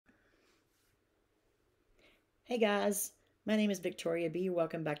Hey guys, my name is Victoria B.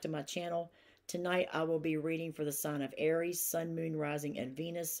 Welcome back to my channel. Tonight I will be reading for the sign of Aries, Sun, Moon, Rising, and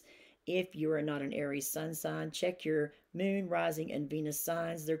Venus. If you are not an Aries sun sign, check your Moon, Rising, and Venus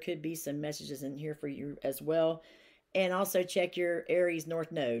signs. There could be some messages in here for you as well. And also check your Aries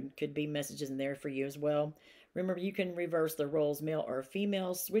North Node. Could be messages in there for you as well. Remember, you can reverse the roles, male or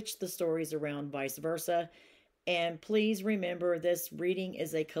female, switch the stories around, vice versa. And please remember, this reading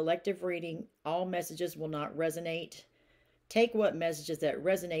is a collective reading. All messages will not resonate. Take what messages that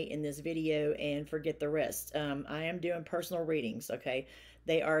resonate in this video and forget the rest. I am doing personal readings, okay?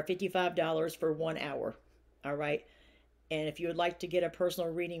 They are $55 for 1 hour, all right? And if you would like to get a personal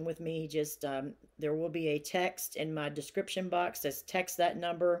reading with me, just there will be a text in my description box. Just text that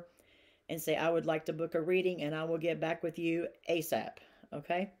number and say, I would like to book a reading, and I will get back with you ASAP,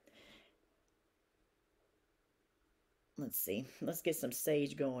 okay? Let's see. Let's get some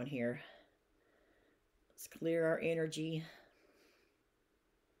sage going here. Let's clear our energy.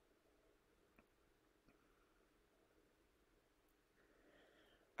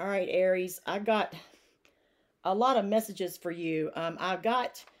 All right, Aries, I got a lot of messages for you.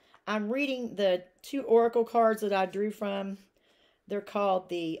 I'm reading the 2 oracle cards that I drew from. They're called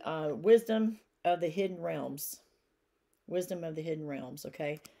the Wisdom of the Hidden Realms. Wisdom of the Hidden Realms,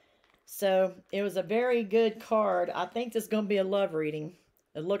 okay? So it was a very good card. I think this is going to be a love reading.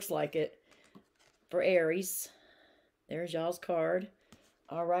 It looks like it for Aries. There's y'all's card.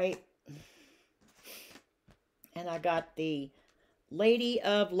 All right. And I got the Lady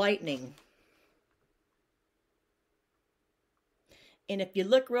of Lightning. And if you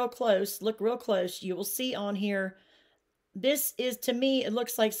look real close, you will see on here, this is, to me, it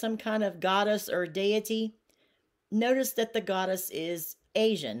looks like some kind of goddess or deity. Notice that the goddess is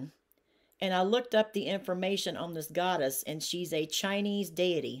Asian. And I looked up the information on this goddess, and she's a Chinese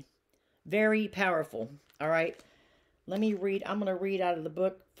deity. Very powerful. All right. Let me read. I'm going to read out of the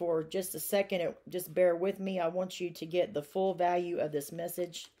book for just a second. Just bear with me. I want you to get the full value of this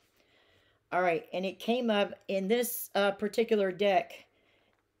message. All right. And it came up in this particular deck.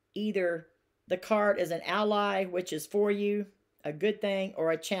 Either the card is an ally, which is for you, a good thing,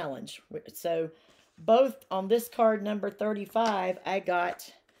 or a challenge. So both on this card number 35, I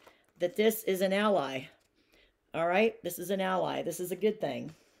got that this is an ally. All right, this is an ally. This is a good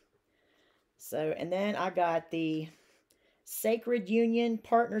thing. So, and then I got the Sacred Union,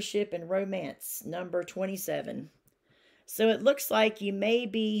 Partnership, and Romance, number 27. So it looks like you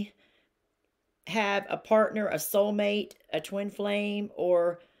maybe have a partner, a soulmate, a twin flame,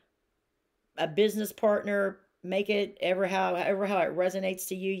 or a business partner. Make it however how it resonates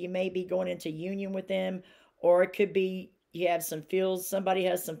to you. You may be going into union with them, or it could be you have some feels, somebody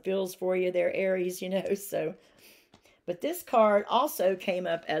has some feels for you there, Aries, you know, so. But this card also came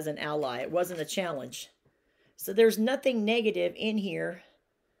up as an ally. It wasn't a challenge. So there's nothing negative in here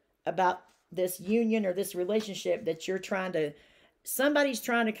about this union or this relationship that you're trying to, somebody's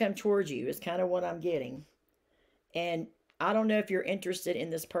trying to come towards you is kind of what I'm getting. And I don't know if you're interested in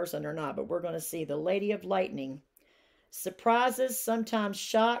this person or not, but we're going to see the Lady of Lightning. Surprises, sometimes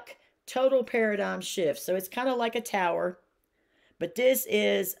shock, total paradigm shift. So it's kind of like a tower, but this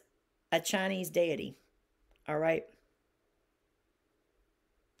is a Chinese deity. All right.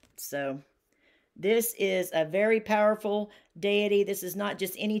 So this is a very powerful deity. This is not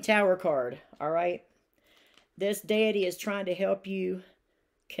just any tower card. All right. This deity is trying to help you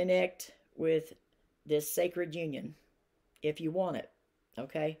connect with this sacred union if you want it.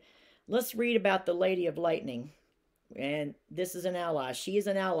 Okay. Let's read about the Lady of Lightning. And this is an ally. She is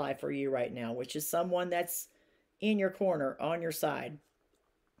an ally for you right now, which is someone that's in your corner, on your side.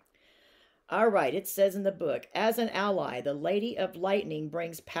 All right, it says in the book, as an ally, the Lady of Lightning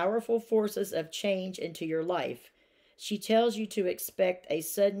brings powerful forces of change into your life. She tells you to expect a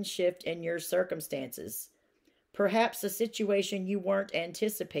sudden shift in your circumstances. Perhaps a situation you weren't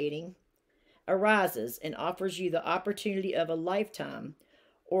anticipating arises and offers you the opportunity of a lifetime,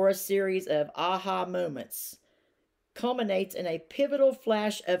 or a series of aha moments. Culminates in a pivotal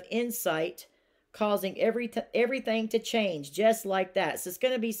flash of insight, causing everything to change just like that. So it's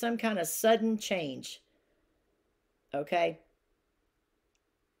going to be some kind of sudden change. Okay?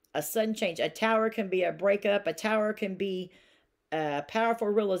 A sudden change. A tower can be a breakup. A tower can be a powerful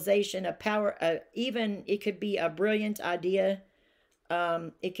realization. Even it could be a brilliant idea.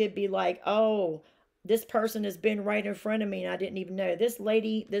 It could be like, oh, this person has been right in front of me and I didn't even know. This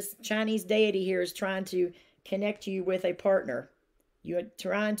lady, this Chinese deity here is trying to connect you with a partner. You're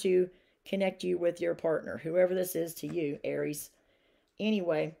trying to connect you with your partner, whoever this is to you, Aries.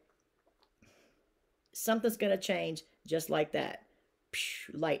 Anyway, something's going to change just like that.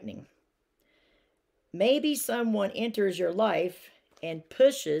 Lightning. Maybe someone enters your life and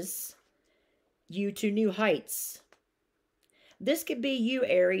pushes you to new heights. This could be you,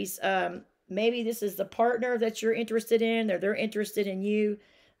 Aries. Maybe this is the partner that you're interested in, or they're interested in you.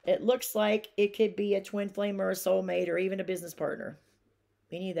 It looks like it could be a twin flame or a soulmate or even a business partner.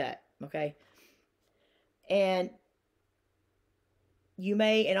 Any of that, okay? And you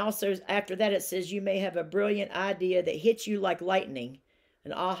may, and also after that it says you may have a brilliant idea that hits you like lightning,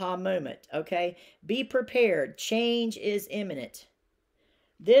 an aha moment, okay? Be prepared. Change is imminent.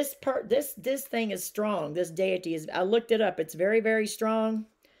 This thing is strong. This deity is, I looked it up. It's very, very strong.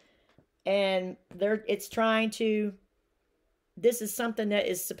 And it's trying to, this is something that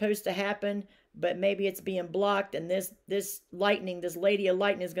is supposed to happen, but maybe it's being blocked, and this lightning, this lady of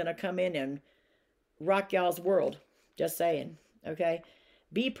lightning is going to come in and rock y'all's world. Just saying, okay?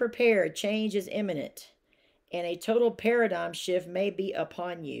 Be prepared. Change is imminent, and a total paradigm shift may be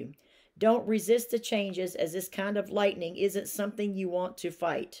upon you. Don't resist the changes, as this kind of lightning isn't something you want to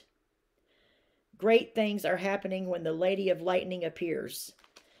fight. Great things are happening when the Lady of Lightning appears.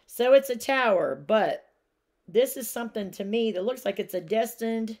 So it's a tower, but this is something to me that looks like it's a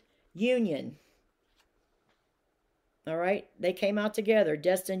destined union. All right, they came out together,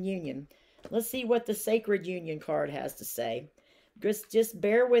 destined union. Let's see what the Sacred Union card has to say. Just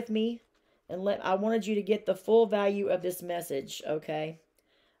bear with me, and I wanted you to get the full value of this message, okay?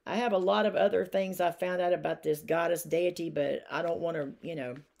 I have a lot of other things I found out about this goddess deity, but I don't want to, you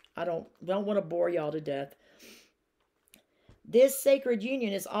know, I don't want to bore y'all to death. This sacred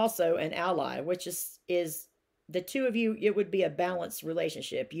union is also an ally, which is the two of you, it would be a balanced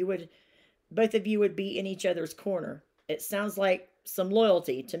relationship. Both of you would be in each other's corner. It sounds like some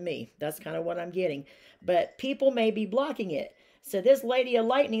loyalty to me. That's kind of what I'm getting. But people may be blocking it. So this Lady of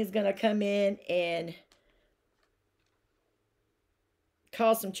Lightning is going to come in and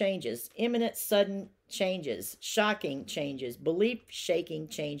cause some changes. Imminent, sudden changes. Shocking changes. Belief-shaking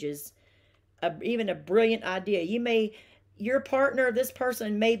changes. Even a brilliant idea. Your partner, this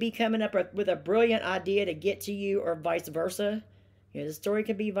person may be coming up with a brilliant idea to get to you, or vice versa. You know, the story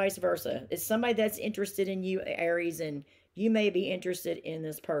could be vice versa. It's somebody that's interested in you, Aries, and you may be interested in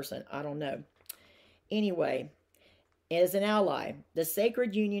this person. I don't know. Anyway, as an ally, the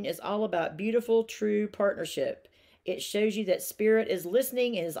Sacred Union is all about beautiful, true partnership. It shows you that Spirit is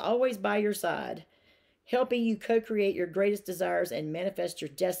listening and is always by your side, helping you co-create your greatest desires and manifest your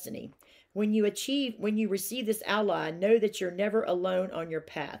destiny. When you receive this ally, know that you're never alone on your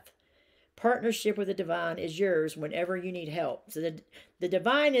path. Partnership with the divine is yours whenever you need help. So the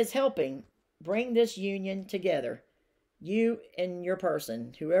divine is helping bring this union together. You and your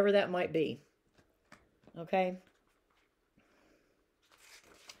person, whoever that might be. Okay?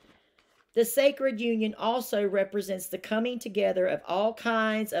 The sacred union also represents the coming together of all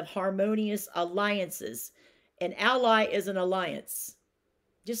kinds of harmonious alliances. An ally is an alliance.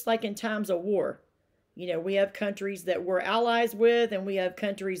 Just like in times of war. You know, we have countries that we're allies with, and we have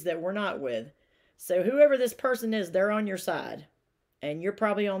countries that we're not with. So whoever this person is, they're on your side. And you're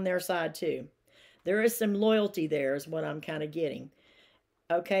probably on their side too. There is some loyalty there, is what I'm kind of getting.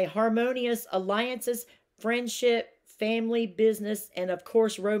 Okay, harmonious alliances, friendship, family, business, and of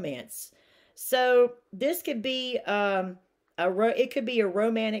course, romance. So this could be it could be a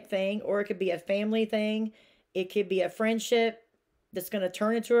romantic thing, or it could be a family thing. It could be a friendship that's going to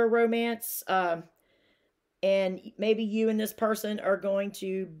turn into a romance. And maybe you and this person are going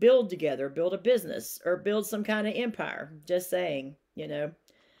to build together, build a business, or build some kind of empire. Just saying, you know.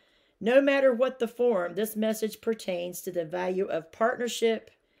 No matter what the form, this message pertains to the value of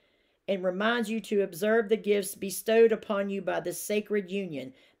partnership and reminds you to observe the gifts bestowed upon you by the sacred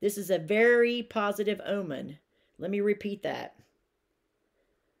union. This is a very positive omen. Let me repeat that.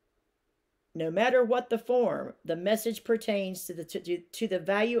 No matter what the form, the message pertains to the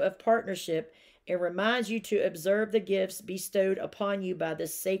value of partnership and reminds you to observe the gifts bestowed upon you by the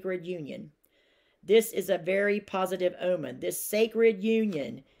sacred union. This is a very positive omen. This sacred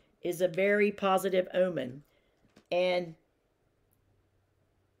union is a very positive omen. And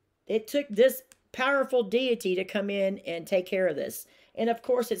it took this powerful deity to come in and take care of this. And of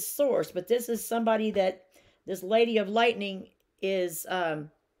course it's Source, but this is somebody that this Lady of Lightning is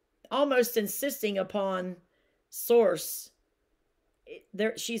almost insisting upon Source.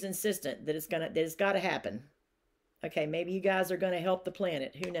 She's insistent that it's got to happen. Okay, maybe you guys are going to help the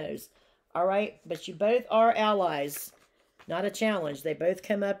planet. Who knows? All right, but you both are allies. Not a challenge. They both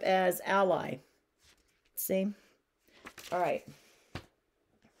come up as ally. See? All right.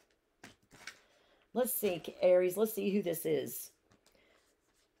 Let's see, Aries. Let's see who this is.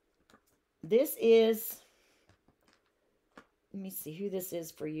 This is Let me see who this is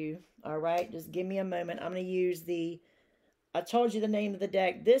for you. All right, just give me a moment. I'm going to use I told you the name of the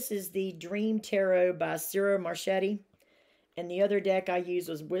deck. This is the Dream Tarot by Ciro Marchetti. And the other deck I used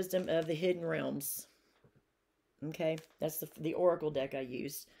was Wisdom of the Hidden Realms. Okay, that's the Oracle deck I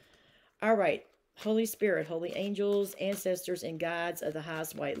used. All right, Holy Spirit, holy angels, ancestors, and guides of the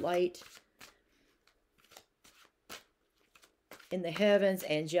highest white light. In the heavens,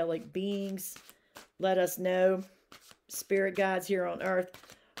 angelic beings, let us know. Spirit guides here on earth.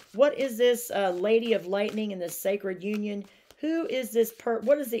 What is this Lady of Lightning in the Sacred Union? Who is this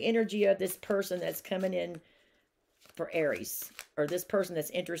what is the energy of this person that's coming in for Aries? Or this person that's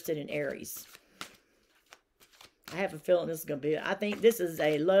interested in Aries? I have a feeling this is going to be... I think this is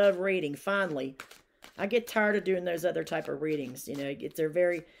a love reading, finally. I get tired of doing those other type of readings. You know, they're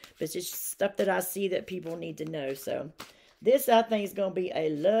very... It's just stuff that I see that people need to know. So, this, I think, is going to be a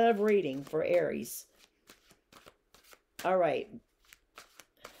love reading for Aries. All right.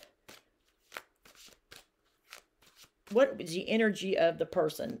 What is the energy of the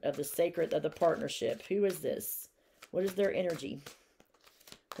person, of the sacred, of the partnership? Who is this? What is their energy?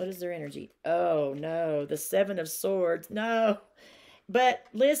 What is their energy? Oh, no. The Seven of Swords. No. But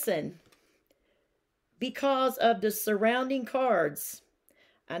listen. Because of the surrounding cards,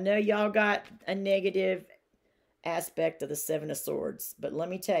 I know y'all got a negative aspect of the Seven of Swords. But let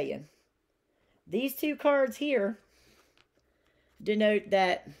me tell you. These two cards here denote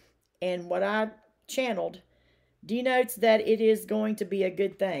that, and what I channeled denotes that it is going to be a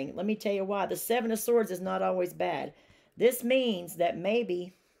good thing. Let me tell you why. The Seven of Swords is not always bad. This means that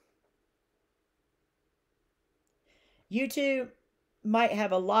maybe you two might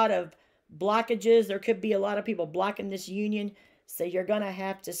have a lot of blockages. There could be a lot of people blocking this union. So you're going to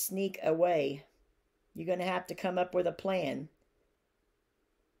have to sneak away. You're going to have to come up with a plan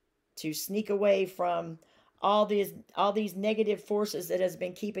to sneak away from all these negative forces that has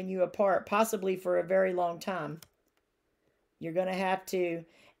been keeping you apart, possibly for a very long time. You're going to have to...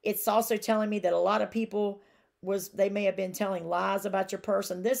 It's also telling me that a lot of people they may have been telling lies about your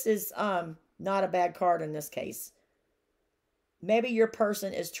person. This is not a bad card in this case. Maybe your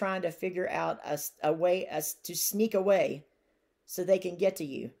person is trying to figure out a way to sneak away so they can get to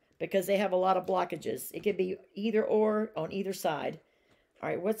you, because they have a lot of blockages. It could be either or on either side. All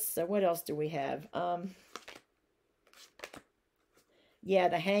right, what else do we have? Yeah,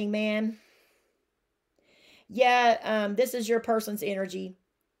 the Hangman. Yeah, this is your person's energy.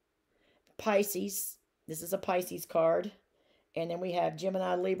 Pisces. This is a Pisces card. And then we have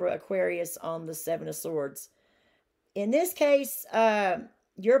Gemini, Libra, Aquarius on the Seven of Swords. In this case,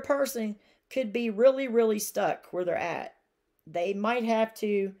 your person could be really, really stuck where they're at. They might have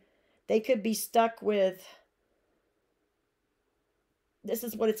to... They could be stuck with... This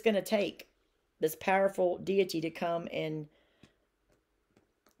is what it's going to take. This powerful deity to come and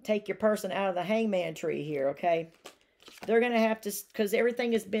take your person out of the hangman tree here, okay? They're going to have to... Because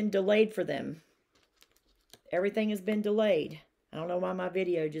everything has been delayed for them. Everything has been delayed. I don't know why my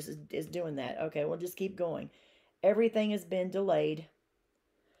video just is doing that. Okay, we'll just keep going. Everything has been delayed.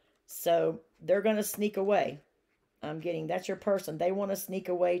 So, they're going to sneak away. I'm getting... That's your person. They want to sneak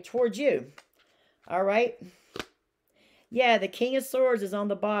away towards you. All right? Yeah, the King of Swords is on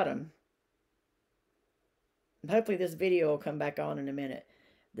the bottom. Hopefully this video will come back on in a minute.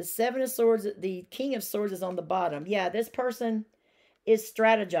 The Seven of Swords, the King of Swords is on the bottom. Yeah, this person is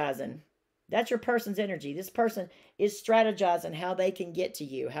strategizing. That's your person's energy. This person is strategizing how they can get to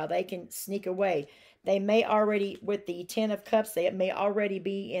you, how they can sneak away. They may already, with the Ten of Cups, they may already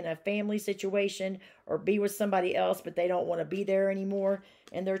be in a family situation or be with somebody else, but they don't want to be there anymore.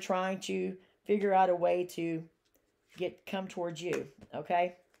 And they're trying to figure out a way to come towards you.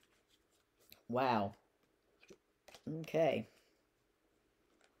 Okay? Wow. Okay.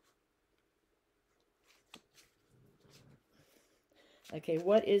 Okay,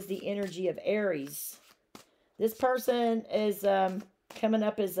 what is the energy of Aries? This person is coming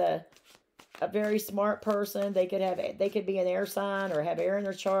up as a very smart person. They could be an air sign or have air in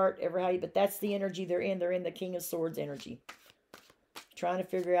their chart, but that's the energy they're in. They're in the King of Swords energy. Trying to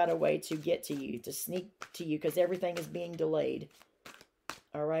figure out a way to get to you, to sneak to you, because everything is being delayed.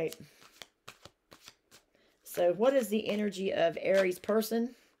 All right. So what is the energy of Aries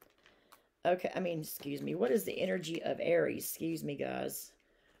person? Okay, excuse me. What is the energy of Aries? Excuse me, guys.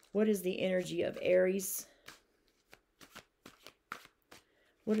 What is the energy of Aries?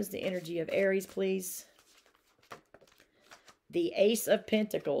 What is the energy of Aries, please? The Ace of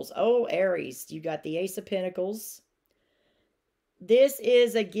Pentacles. Oh, Aries, you got the Ace of Pentacles. This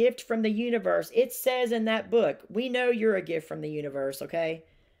is a gift from the universe. It says in that book, we know you're a gift from the universe, okay?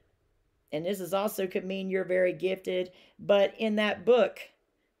 And this is also could mean you're very gifted. But in that book,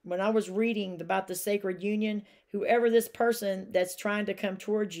 when I was reading about the sacred union, whoever this person that's trying to come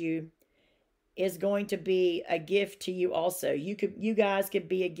towards you is going to be a gift to you also. You guys could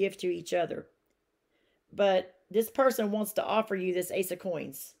be a gift to each other. But this person wants to offer you this Ace of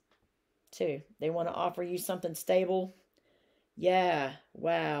Coins too. They want to offer you something stable. Yeah.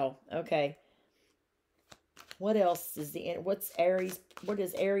 Wow. Okay. What else is what's Aries? What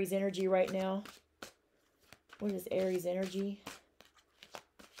is Aries energy right now? What is Aries energy?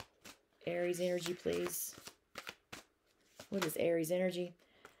 Aries energy, please. What is Aries energy?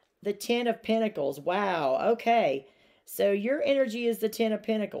 The Ten of Pentacles. Wow. Okay. So your energy is the Ten of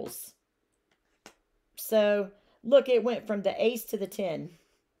Pentacles. So look, it went from the Ace to the 10.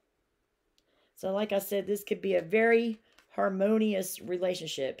 So like I said, this could be a very harmonious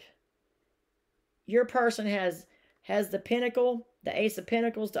relationship. Your person has the Pentacle, the Ace of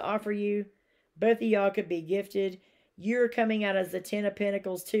Pentacles to offer you. Both of y'all could be gifted. You're coming out as the 10 of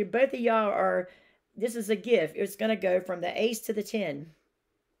Pentacles too. Both of y'all are, this is a gift. It's going to go from the Ace to the 10.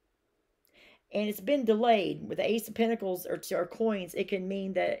 And it's been delayed. With the Ace of Pentacles or coins, it can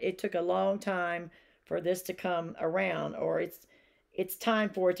mean that it took a long time for this to come around. Or it's time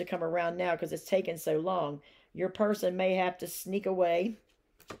for it to come around now because it's taken so long. Your person may have to sneak away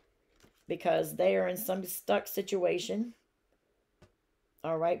because they are in some stuck situation.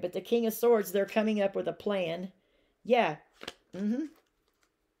 All right, but the King of Swords, they're coming up with a plan. Yeah.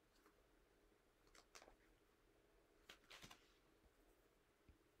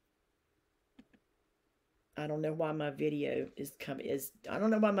 I don't know why my video is I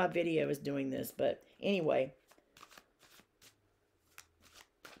don't know why my video is doing this, but anyway.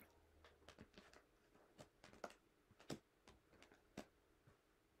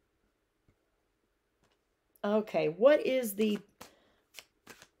 Okay, what is the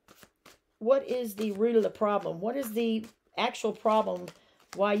root of the problem? What is the actual problem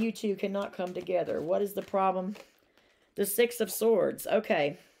why you two cannot come together? What is the problem? The Six of Swords.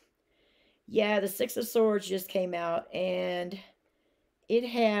 Okay. Yeah, the Six of Swords just came out, and it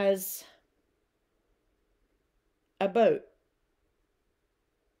has a boat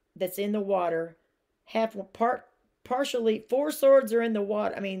that's in the water. Partially, 4 swords are in the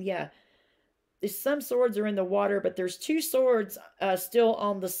water. I mean, yeah. Some swords are in the water, but there's 2 swords still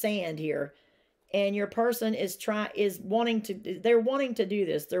on the sand here. And your person is wanting to do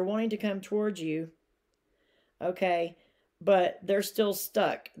this. They're wanting to come towards you. Okay. But they're still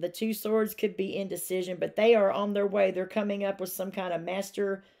stuck. The 2 swords could be indecision, but they are on their way. They're coming up with some kind of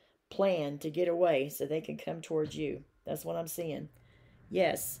master plan to get away so they can come towards you. That's what I'm seeing.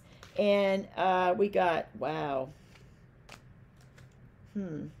 Yes. And we got, wow.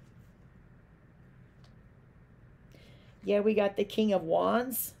 Yeah, we got the King of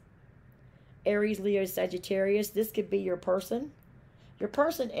Wands. Aries, Leo, Sagittarius. This could be your person. Your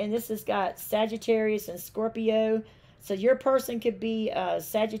person, and this has got Sagittarius and Scorpio. So your person could be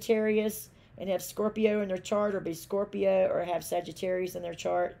Sagittarius and have Scorpio in their chart, or be Scorpio or have Sagittarius in their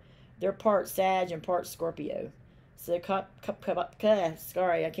chart. They're part Sag and part Scorpio. So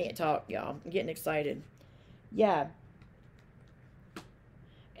sorry, I can't talk, y'all. I'm getting excited. Yeah.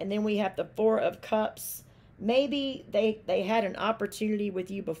 And then we have the 4 of Cups. Maybe they had an opportunity with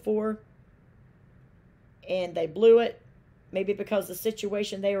you before and they blew it. Maybe because the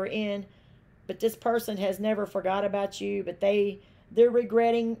situation they were in. But this person has never forgot about you. But they're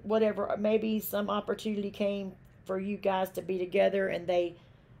regretting whatever. Maybe some opportunity came for you guys to be together and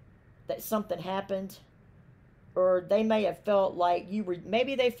that something happened. Or they may have felt like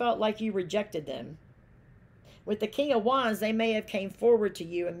maybe they felt like you rejected them. With the King of Wands, they may have came forward to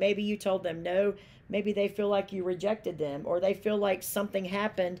you and maybe you told them no. Maybe they feel like you rejected them, or they feel like something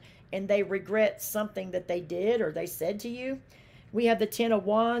happened and they regret something that they did or they said to you. We have the 10 of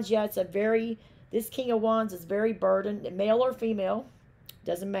Wands. Yeah, this King of Wands is very burdened, male or female.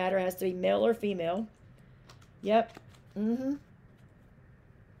 Doesn't matter, it has to be male or female. Yep. And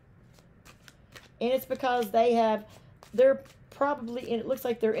it's because they're probably, it looks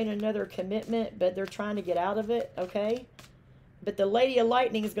like they're in another commitment, but they're trying to get out of it, okay? But the Lady of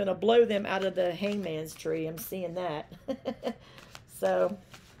Lightning is going to blow them out of the Hangman's tree. I'm seeing that. So,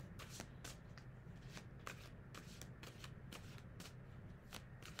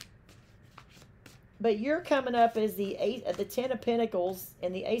 but you're coming up as the 10 of Pentacles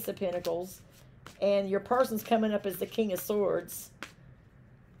and the Ace of Pentacles. And your person's coming up as the King of Swords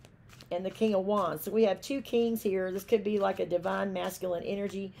and the King of Wands. So we have 2 kings here. This could be like a divine masculine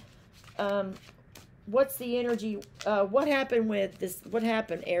energy. What's the energy? What happened with this? What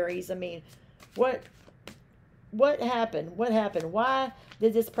happened, Aries? I mean, what What happened? What happened? Why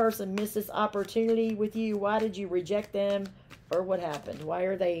did this person miss this opportunity with you? Why did you reject them? Or what happened? Why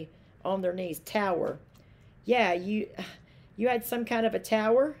are they on their knees? Tower. Yeah, you had some kind of a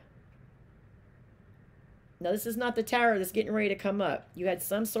tower. No, this is not the tower that's getting ready to come up. You had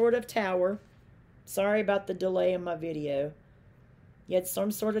some sort of tower. Sorry about the delay in my video. You had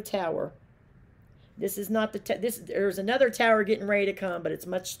some sort of tower. This is not there's another tower getting ready to come, but it's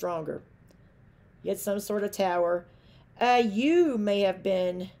much stronger. You had some sort of tower. You may have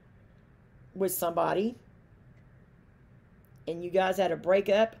been with somebody and you guys had a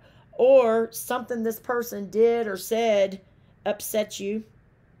breakup, or something this person did or said upset you,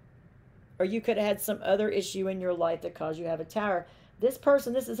 or you could have had some other issue in your life that caused you to have a tower. This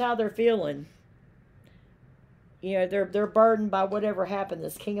person, this is how they're feeling. You know, they're burdened by whatever happened.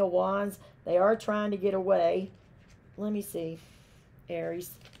 This King of Wands, they are trying to get away. Let me see.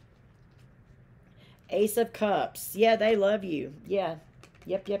 Aries. Ace of Cups. Yeah, they love you. Yeah.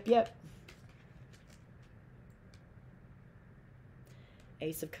 Yep.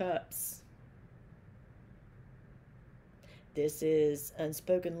 Ace of Cups. This is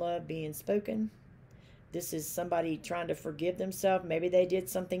unspoken love being spoken. This is somebody trying to forgive themselves. Maybe they did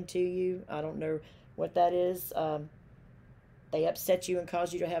something to you. I don't know what that is. They upset you and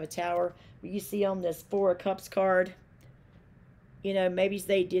caused you to have a tower. You see on this Four of Cups card, you know, maybe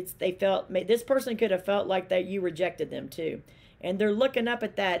they felt, this person could have felt like that you rejected them too. And they're looking up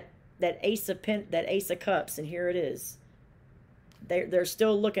at that Ace of Cups, and here it is. They're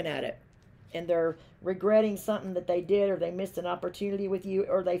still looking at it. And they're regretting something that they did, or they missed an opportunity with you,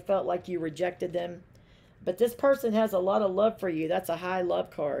 or they felt like you rejected them. But this person has a lot of love for you. That's a high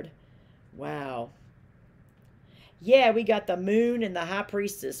love card. Wow. Yeah, we got the Moon and the High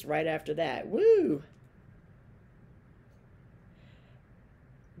Priestess right after that. Woo!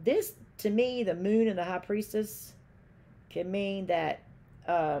 This, to me, the Moon and the High Priestess can mean that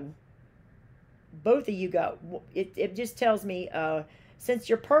both of you got, it just tells me, since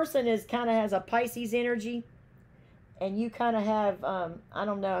your person kind of has a Pisces energy, and you kind of have, I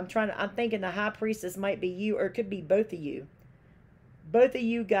don't know, I'm thinking the High Priestess might be you, or it could be both of you. Both of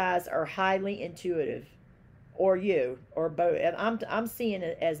you guys are highly intuitive, or you, or both. And I'm seeing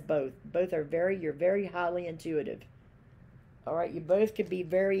it as both. Both are you're very highly intuitive. All right, you both could be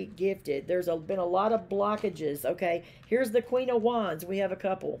very gifted. There's been a lot of blockages. Okay, here's the Queen of Wands. We have a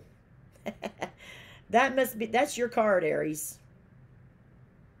couple. That's your card, Aries.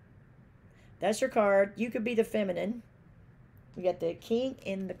 That's your card. You could be the feminine. We got the King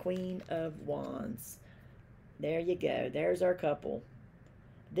and the Queen of Wands. There you go. There's our couple.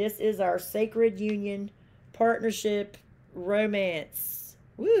 This is our sacred union, partnership, romance.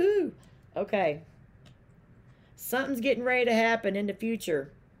 Woohoo! Okay. Something's getting ready to happen in the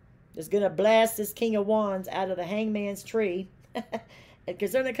future. It's going to blast this King of Wands out of the Hangman's tree.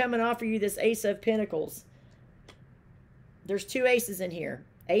 Because they're going to come and offer you this Ace of Pentacles. There's two aces in here.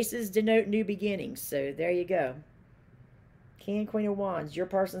 Aces denote new beginnings. So there you go. King and Queen of Wands. Your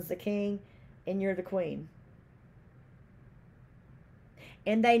person's the king and you're the queen.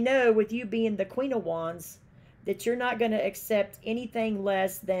 And they know, with you being the Queen of Wands, that you're not going to accept anything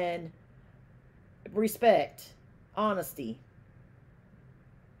less than respect, honesty.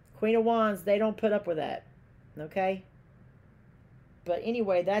 Queen of Wands, they don't put up with that. Okay? But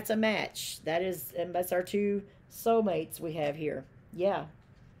anyway, that's a match. That's our two soulmates we have here. Yeah.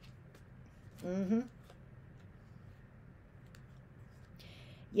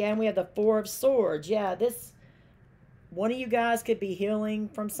 Yeah, and we have the Four of Swords. Yeah, one of you guys could be healing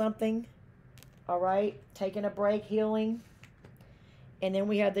from something. All right, taking a break, healing. And then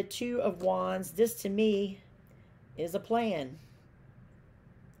we have the Two of Wands. This, to me, is a plan.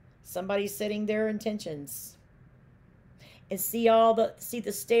 Somebody's setting their intentions. And see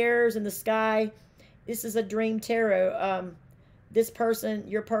the stairs in the sky. This is a dream tarot. This person,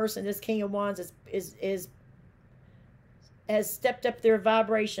 your person, this King of Wands has stepped up their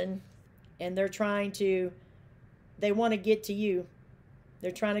vibration, and they want to get to you.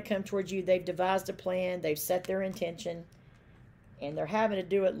 They're trying to come towards you. They've devised a plan. They've set their intention, and they're having to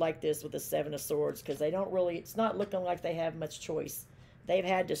do it like this with the Seven of Swords, because it's not looking like they have much choice. They've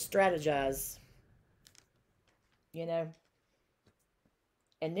had to strategize, you know.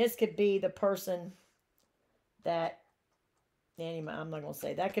 And this could be the person that, anyway, I'm not going to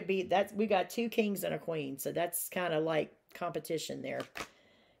say. That could be, we got two kings and a queen. So that's kind of like competition there.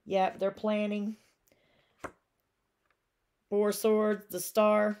 Yeah, they're planning. Four of Swords, the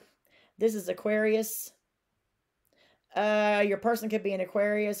Star. This is Aquarius. Your person could be an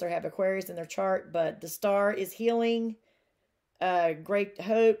Aquarius or have Aquarius in their chart. But the Star is healing. great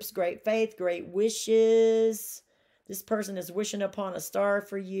hopes, great faith, great wishes. This person is wishing upon a star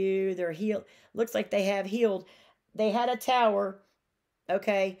for you. They're healed. Looks like they have healed. They had a tower.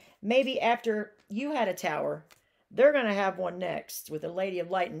 Okay. Maybe after you had a tower, they're going to have one next with a Lady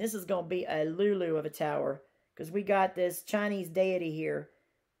of Light. And this is going to be a Lulu of a tower. Because we got this Chinese deity here.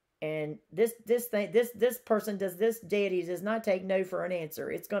 And this person does, this deity does not take no for an answer.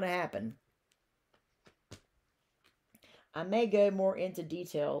 It's going to happen. I may go more into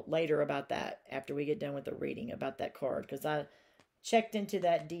detail later about that after we get done with the reading about that card, because I checked into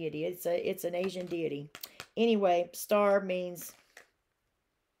that deity. It's an Asian deity. Anyway, star means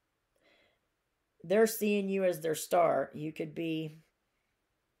they're seeing you as their star. You could be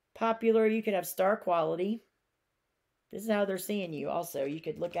popular. You could have star quality. This is how they're seeing you. Also, you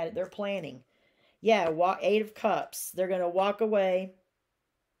could look at it. They're planning. Yeah, Eight of Cups. They're going to walk away.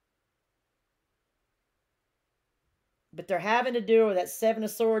 But they're having to do it with that Seven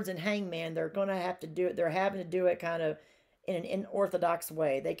of Swords and Hangman. They're going to have to do it. They're having to do it kind of in an unorthodox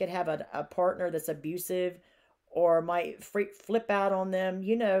way. They could have a partner that's abusive or might flip out on them.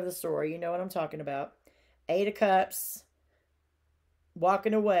 You know the story. You know what I'm talking about. Eight of Cups.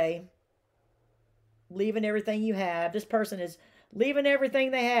 Walking away. Leaving everything you have. This person is leaving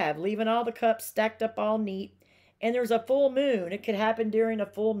everything they have. Leaving all the cups stacked up all neat. And there's a full moon. It could happen during a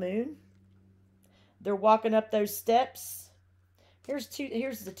full moon. They're walking up those steps. Here's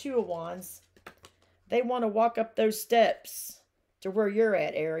the Two of Wands. They want to walk up those steps to where you're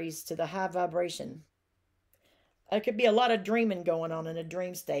at, Aries, to the high vibration. It could be a lot of dreaming going on in a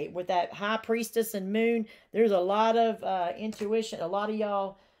dream state. With that High Priestess and Moon, there's a lot of intuition. A lot of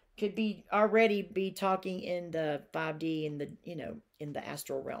y'all could be already be talking in the 5D, in the, in the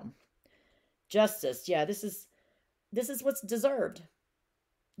astral realm. Justice. Yeah, this is what's deserved.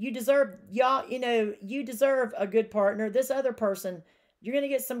 You deserve, y'all, you deserve a good partner. This other person, you're going to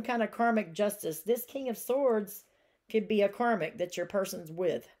get some kind of karmic justice. This King of Swords could be a karmic that your person's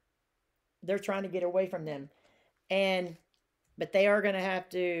with. They're trying to get away from them. But they are going to have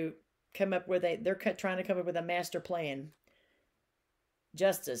to come up with they're trying to come up with a master plan.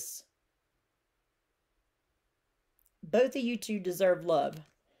 Justice. Both of you two deserve love.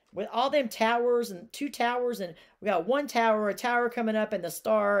 With all them towers and 2 towers, and we got 1 tower, a tower coming up, and the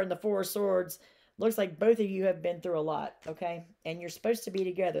star and the 4 of Swords. Looks like both of you have been through a lot, okay? And you're supposed to be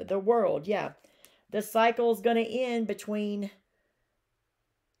together. The world, yeah. The cycle's going to end between...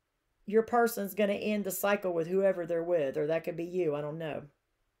 Your person's going to end the cycle with whoever they're with, or that could be you. I don't know.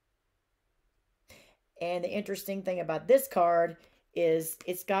 And the interesting thing about this card is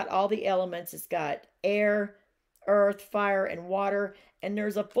it's got all the elements. It's got air, earth, fire, and water. And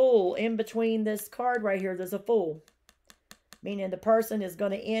there's a Fool in between this card right here. There's a Fool. Meaning the person is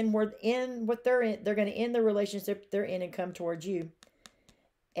going to end what they're in. They're going to end the relationship they're in and come towards you.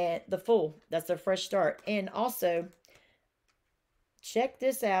 And the Fool. That's a fresh start. And also, check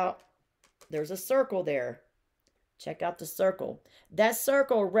this out. There's a circle there. Check out the circle. That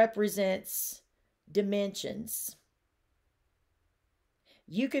circle represents dimensions.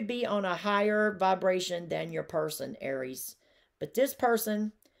 You could be on a higher vibration than your person, Aries. But this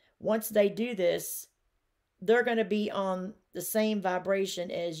person, once they do this, they're going to be on the same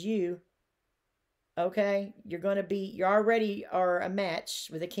vibration as you. Okay? You already are a match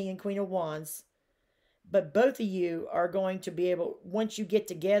with the King and Queen of Wands. But both of you are going to be able, once you get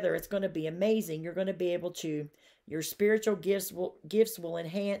together, it's going to be amazing. You're going to be able to, your spiritual gifts will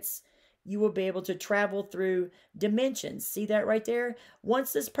enhance. You will be able to travel through dimensions. See that right there?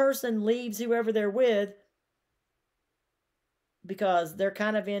 Once this person leaves whoever they're with, because they're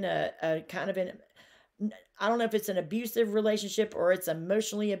kind of in I don't know if it's an abusive relationship or it's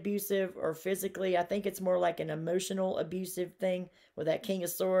emotionally abusive or physically. I think it's more like an emotional abusive thing with that King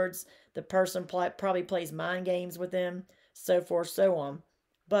of Swords. The person probably plays mind games with them, so forth, so on.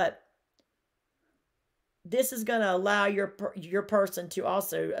 But this is going to allow your person to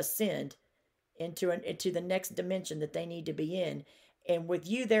also ascend into the next dimension that they need to be in. And with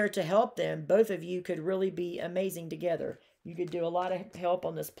you there to help them, both of you could really be amazing together. You could do a lot of help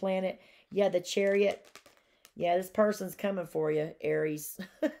on this planet. Yeah, the Chariot. Yeah, this person's coming for you, Aries.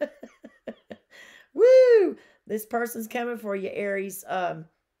 Woo! This person's coming for you, Aries.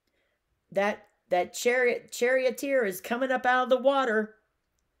 That charioteer is coming up out of the water.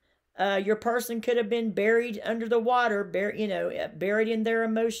 Your person could have been buried under the water, buried in their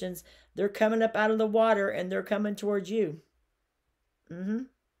emotions. They're coming up out of the water and they're coming towards you.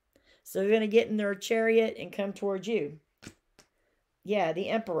 So they're going to get in their chariot and come towards you. Yeah, the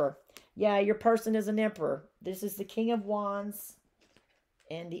Emperor. Yeah, your person is an Emperor. This is the King of Wands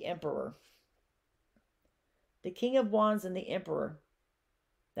and the Emperor. The King of Wands and the Emperor.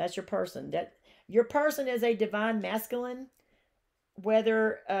 That's your person. Your person is a divine masculine,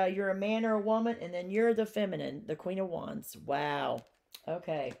 whether you're a man or a woman, and then you're the feminine, the Queen of Wands. Wow.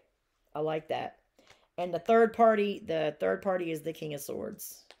 Okay. I like that. And the third party is the King of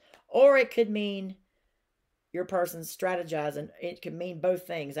Swords. Or it could mean your person's strategizing. It could mean both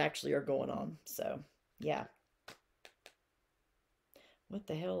things actually are going on. So, yeah. What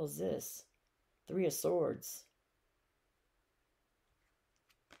the hell is this? Three of Swords.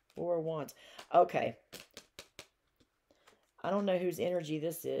 Four of Wands. Okay. I don't know whose energy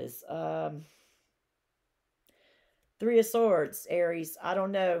this is. Three of Swords, Aries. I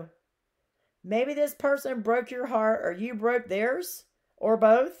don't know. Maybe this person broke your heart or you broke theirs or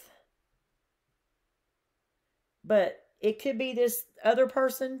both. But it could be this other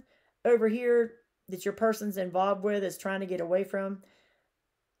person over here that your person's involved with is trying to get away from.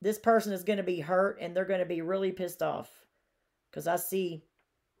 This person is going to be hurt and they're going to be really pissed off. Because I see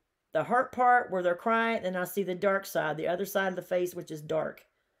the heart part where they're crying, and I see the dark side, the other side of the face, which is dark.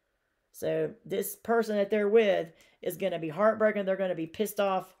 So this person that they're with is going to be heartbroken. They're going to be pissed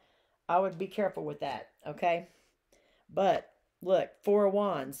off. I would be careful with that, okay? But look, Four of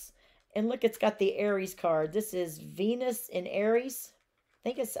Wands. And look, it's got the Aries card. This is Venus in Aries.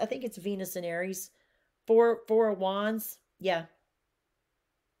 I think it's Venus in Aries. Four of Wands. Yeah.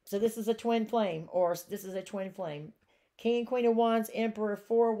 So this is a twin flame, or this is a twin flame. King and Queen of Wands, Emperor,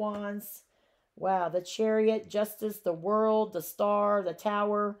 Four of Wands. Wow, the Chariot, Justice, the World, the Star, the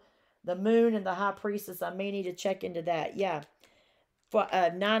Tower, the Moon, and the High Priestess. I may need to check into that. Yeah.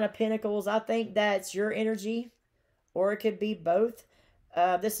 Nine of Pentacles. I think that's your energy, or it could be both.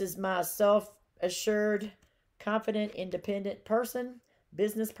 This is my self-assured, confident, independent person,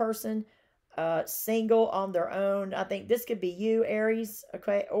 business person, single on their own. I think this could be you, Aries,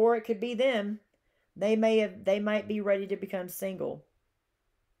 okay, or it could be them. They might be ready to become single.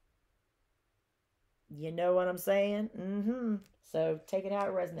 You know what I'm saying? So take it how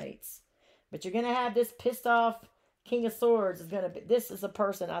it resonates. But you're gonna have this pissed off King of Swords is gonna be. This is a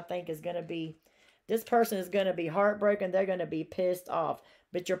person I think is gonna be. This person is gonna be heartbroken. They're gonna be pissed off.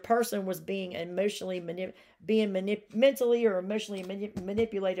 But your person was being mentally or emotionally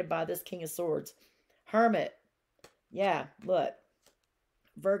manipulated by this King of Swords. Hermit. Yeah, look.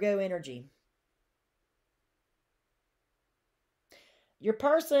 Virgo energy. Your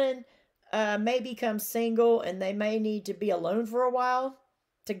person may become single and they may need to be alone for a while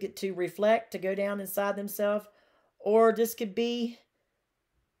to reflect, to go down inside themselves. Or this could be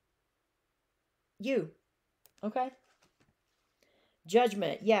you. Okay?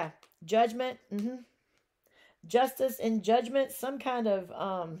 Judgment. Yeah. Judgment. Justice and judgment. Some kind of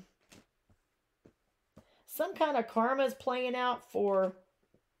karma is playing out for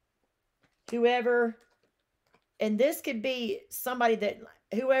whoever. And this could be somebody that,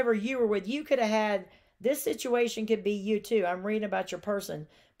 whoever you were with, you could have had, this situation could be you too. I'm reading about your person.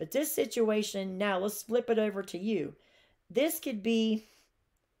 But this situation, now let's flip it over to you. This could be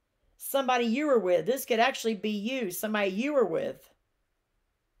somebody you were with. This could actually be you, somebody you were with.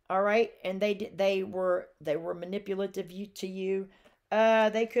 All right? And they were manipulative to you.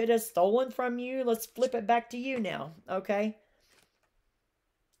 They could have stolen from you. Let's flip it back to you now, okay?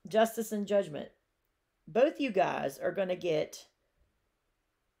 Justice and judgment. Both you guys are going to get,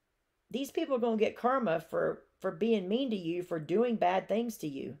 these people are going to get karma for being mean to you, for doing bad things to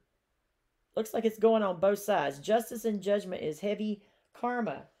you. Looks like it's going on both sides. Justice and judgment is heavy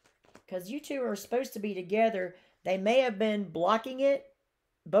karma. Because you two are supposed to be together. They may have been blocking it,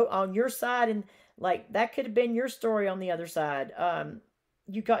 both on your side, and like that could have been your story on the other side.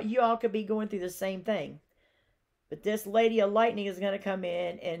 You all could be going through the same thing. But this Lady of Lightning is going to come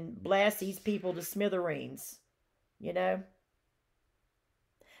in and blast these people to smithereens. You know?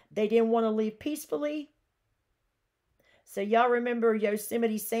 They didn't want to leave peacefully. So y'all remember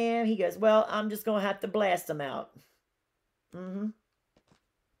Yosemite Sam? He goes, well, I'm just going to have to blast them out.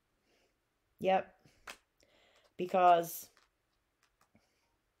 Yep. Because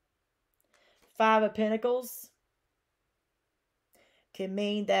Five of Pentacles can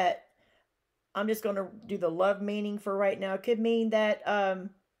mean that, I'm just going to do the love meaning for right now. It could mean that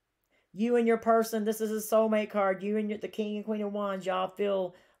you and your person, this is a soulmate card, you and the King and Queen of Wands, y'all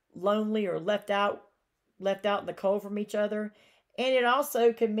feel lonely or left out in the cold from each other. And it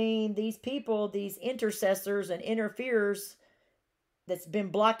also could mean these people, these intercessors and interferers that's been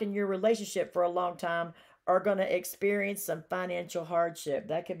blocking your relationship for a long time are going to experience some financial hardship.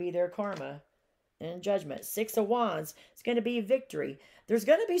 That could be their karma and judgment. Six of Wands. It's going to be victory. There's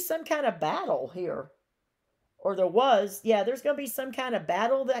going to be some kind of battle here. or there was. Yeah, there's going to be some kind of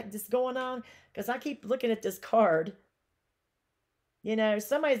battle that's going on, because I keep looking at this card. You know,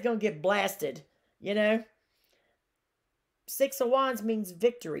 somebody's going to get blasted, you know. Six of Wands means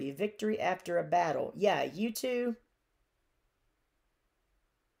victory. Victory after a battle. Yeah, you two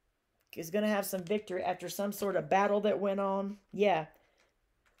is going to have some victory after some sort of battle that went on. Yeah.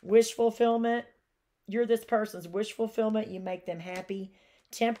 Wish fulfillment. You're this person's wish fulfillment. You make them happy.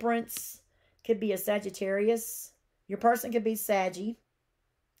 Temperance could be a Sagittarius. Your person could be Saggy.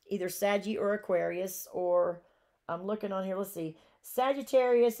 Either Saggy or Aquarius. Or, I'm looking on here. Let's see.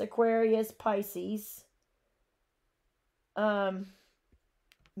 Sagittarius, Aquarius, Pisces.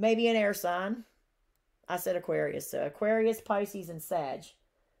 Maybe an air sign. I said Aquarius. So Aquarius, Pisces, and Sag.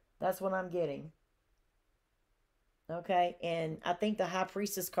 That's what I'm getting. Okay, and I think the High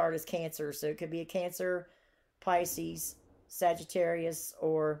Priestess card is Cancer. So it could be a Cancer, Pisces, Sagittarius,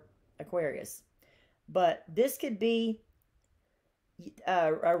 or Aquarius. But this could be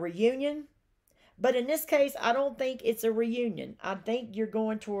a reunion. But in this case, I don't think it's a reunion. I think you're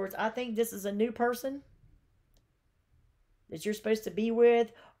going towards, I think this is a new person that you're supposed to be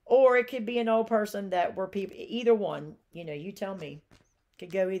with. Or it could be an old person that were people, either one. You know, you tell me.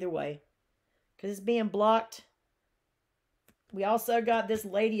 Could go either way. Because it's being blocked. We also got this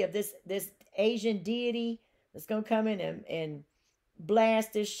lady of this Asian deity that's going to come in and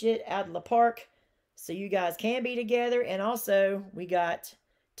blast this shit out of the park. So you guys can be together. And also we got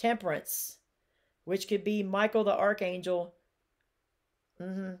Temperance, which could be Michael the Archangel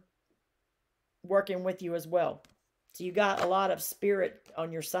working with you as well. So you got a lot of spirit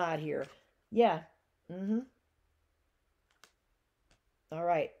on your side here. Yeah. All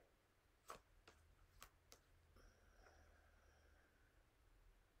right.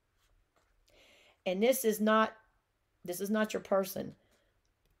 And this is not your person.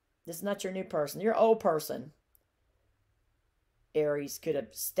 This is not your new person. Your old person, Aries, could have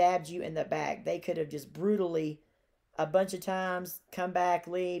stabbed you in the back. They could have just brutally, a bunch of times, come back,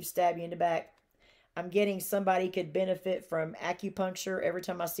 leave, stab you in the back. I'm getting somebody could benefit from acupuncture every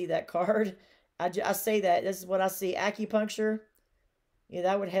time I see that card. I say that. This is what I see. Acupuncture. Yeah,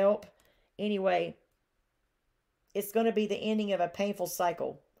 that would help. Anyway, it's going to be the ending of a painful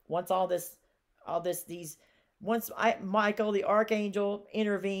cycle. Once once Michael, the Archangel,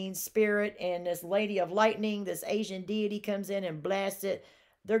 intervenes, Spirit, and this Lady of Lightning, this Asian deity comes in and blasts it,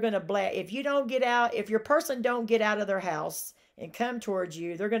 they're going to blast. If you don't get out, if your person don't get out of their house and come towards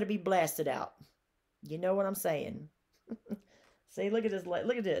you, they're going to be blasted out. You know what I'm saying? See, look at this.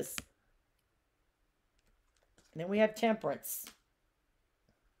 Look at this. And then we have Temperance.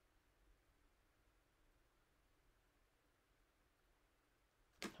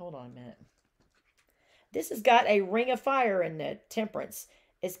 Hold on a minute. This has got a ring of fire in it, Temperance.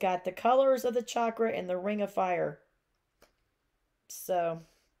 It's got the colors of the chakra and the ring of fire. So,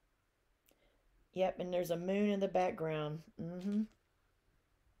 yep, and there's a moon in the background.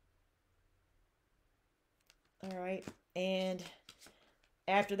 All right, and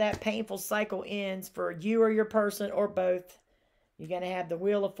after that painful cycle ends for you or your person or both, you're going to have the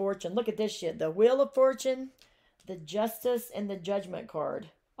Wheel of Fortune. Look at this shit. The Wheel of Fortune, the Justice, and the Judgment card.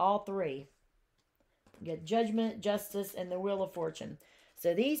 All three. You get Judgment, Justice, and the Wheel of Fortune.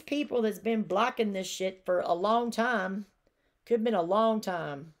 So these people that's been blocking this shit for a long time, could have been a long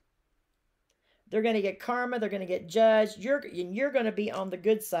time, they're going to get karma. They're going to get judged. You're going to be on the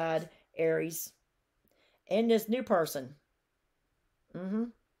good side, Aries. And this new person.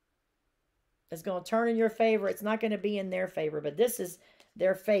 It's going to turn in your favor. It's not going to be in their favor, but this is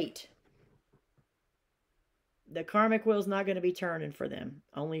their fate. The karmic wheel is not going to be turning for them.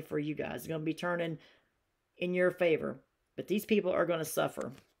 Only for you guys. It's going to be turning in your favor. But these people are going to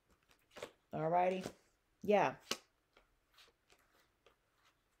suffer. Alrighty? Yeah.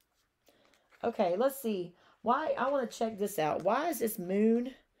 Okay, let's see. Why? I want to check this out. Why is this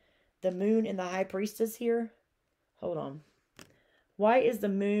moon, the moon in the High Priestess here? Hold on. Why is the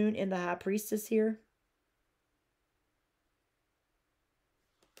moon in the High Priestess here?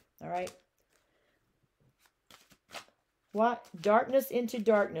 Alright. What? Darkness into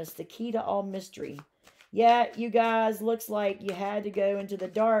darkness, the key to all mystery. Yeah, you guys, looks like you had to go into the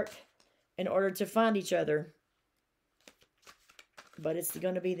dark in order to find each other. But it's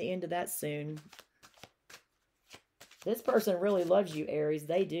going to be the end of that soon. This person really loves you, Aries.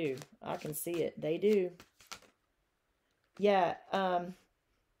 They do. I can see it. They do. Yeah,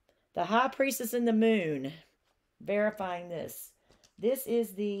 the High Priestess and the Moon. Verifying this. This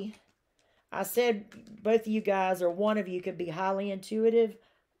is the... I said both of you guys, or one of you, could be highly intuitive.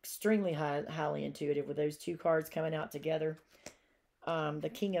 Extremely highly intuitive with those two cards coming out together.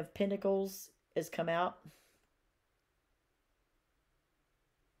 The King of Pentacles has come out.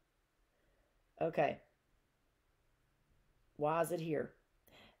 Okay. Why is it here?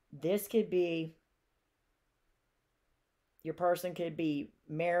 This could be, your person could be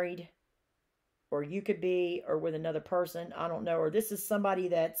married, or you could be, or with another person. I don't know. Or this is somebody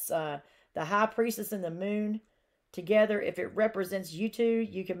that's the high priestess and the moon together. If it represents you two,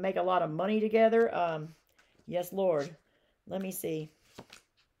 you can make a lot of money together. Yes, Lord. Let me see.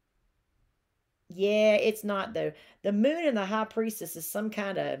 Yeah, it's not though. The moon and the high priestess is some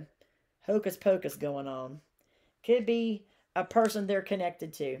kind of hocus pocus going on. Could be a person they're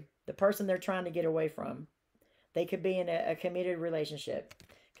connected to, the person they're trying to get away from. They could be in a committed relationship.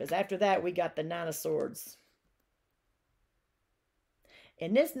 Because after that, we got the Nine of Swords.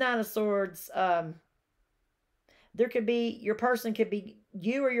 In this Nine of Swords, there could be, your person could be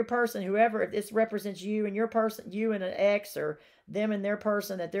you or your person, whoever. If this represents you and your person, you and an ex, or them and their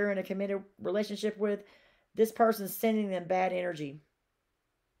person that they're in a committed relationship with, this person's sending them bad energy.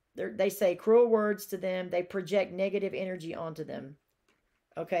 They say cruel words to them. They project negative energy onto them.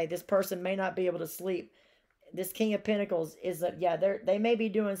 Okay, this person may not be able to sleep. This King of Pentacles is they may be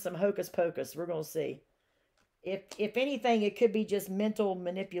doing some hocus pocus. We're gonna see. If anything, it could be just mental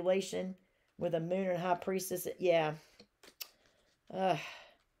manipulation with a moon and high priestess. Yeah.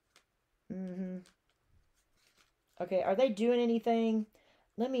 Okay, are they doing anything?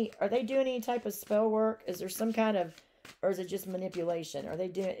 Are they doing any type of spell work? Is there some kind of, or is it just manipulation?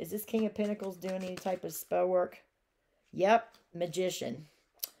 Is this King of Pentacles doing any type of spell work? Yep, magician.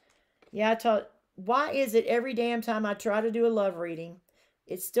 Yeah, why is it every damn time I try to do a love reading,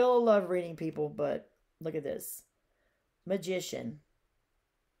 it's still a love reading, people, but look at this. Magician.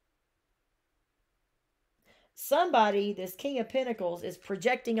 Somebody, this King of Pentacles, is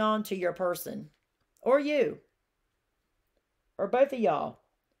projecting onto your person. Or you. Or both of y'all.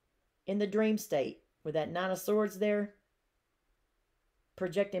 In the dream state. With that Nine of Swords there.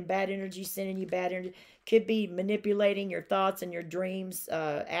 Projecting bad energy, sending you bad energy. Could be manipulating your thoughts and your dreams.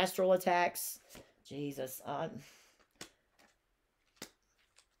 Astral attacks. Jesus.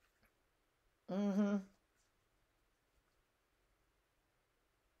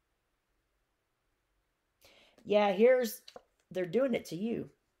 Yeah, they're doing it to you.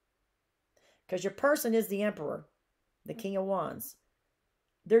 Because your person is the Emperor. The King of Wands.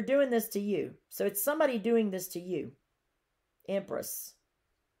 They're doing this to you. So it's somebody doing this to you. Empress.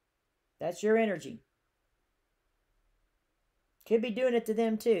 That's your energy. Could be doing it to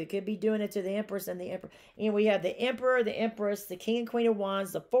them too. Could be doing it to the Empress and the Emperor. And we have the Emperor, the Empress, the King and Queen of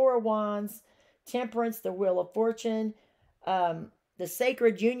Wands, the Four of Wands, Temperance, the Wheel of Fortune, the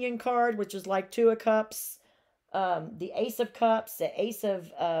Sacred Union card, which is like Two of Cups, the Ace of Cups, the Ace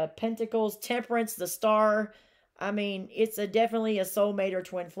of Pentacles, Temperance, the Star. I mean, it's definitely a soulmate or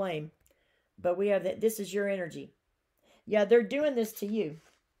twin flame. But we have that. This is your energy. Yeah, they're doing this to you.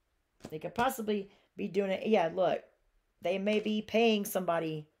 They could possibly be doing it. Yeah, look. They may be paying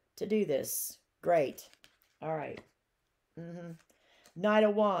somebody to do this. Great. All right. Knight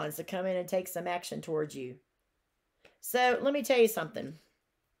of Wands to come in and take some action towards you. So, let me tell you something.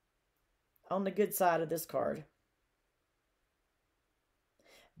 On the good side of this card.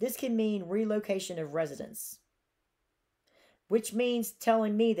 This can mean relocation of residence. Which means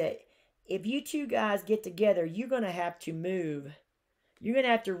telling me that if you two guys get together, you're going to have to move. You're going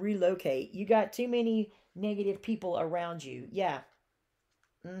to have to relocate. You got too many negative people around you. Yeah.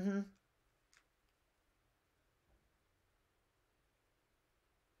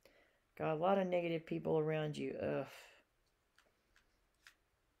 Got a lot of negative people around you. Ugh.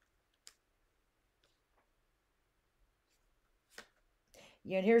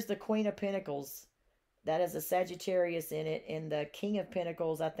 Yeah, and here's the Queen of Pentacles. That has a Sagittarius in it. And the King of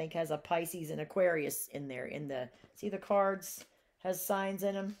Pentacles, I think, has a Pisces and Aquarius in there. See the cards? Has signs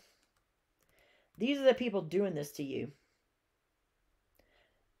in them. These are the people doing this to you.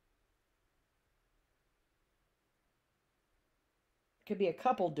 Could be a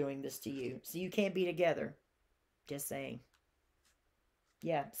couple doing this to you. So you can't be together. Just saying.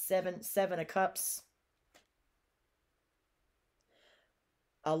 Yeah, seven of cups.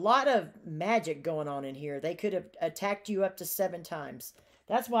 A lot of magic going on in here. They could have attacked you up to 7 times.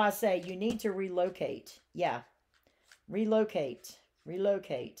 That's why I say you need to relocate. Yeah. Relocate.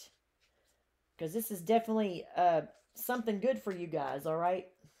 Relocate. Because this is definitely something good for you guys, all right?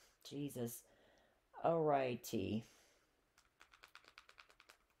 Jesus. All righty.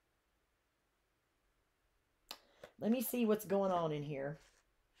 Let me see what's going on in here.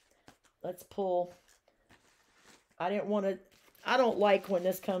 Let's pull. I don't like when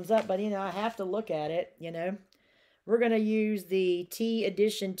this comes up, but, I have to look at it, We're going to use the T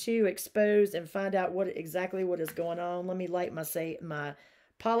Edition 2 Exposed and find out exactly what is going on. Let me light my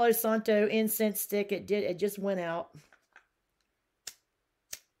Palo Santo incense stick. It just went out.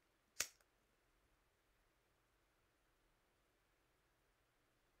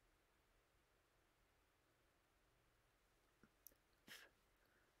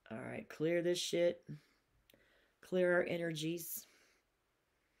 All right, clear this shit. Clear our energies.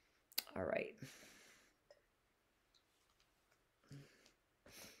 All right.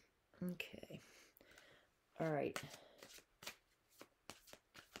 Okay. All right.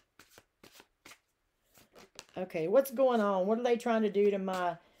 Okay, what's going on? What are they trying to do to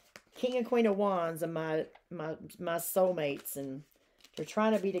my King and Queen of Wands and my soulmates? And they're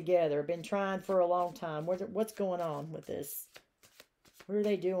trying to be together. Been trying for a long time. What's going on with this? What are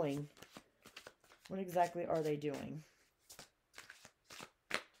they doing? What exactly are they doing?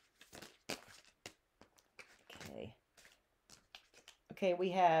 Okay. Okay, we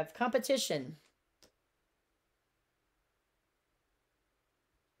have competition.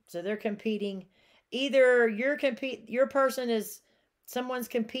 So they're competing. Either your person is, someone's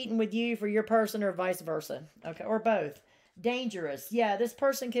competing with you for your person, or vice versa. Okay, or both. Dangerous. Yeah, this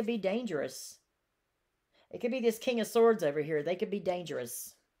person could be dangerous. It could be this King of Swords over here. They could be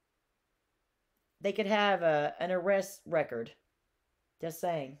dangerous. They could have an arrest record. Just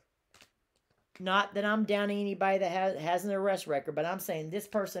saying. Not that I'm downing anybody that has an arrest record, but I'm saying this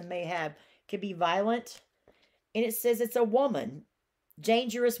person could be violent. And it says it's a woman.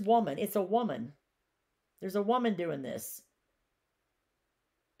 Dangerous woman. It's a woman. There's a woman doing this.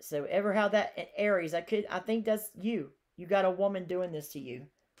 So ever how that Aries, I think that's you. You got a woman doing this to you.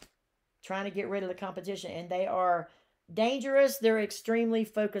 Trying to get rid of the competition. And they are dangerous. They're extremely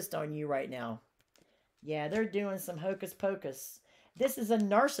focused on you right now. Yeah, they're doing some hocus pocus. This is a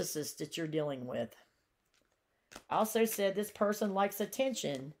narcissist that you're dealing with. Also said this person likes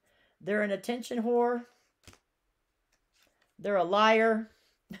attention. They're an attention whore. They're a liar.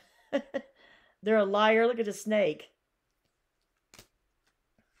 They're a liar. Look at the snake.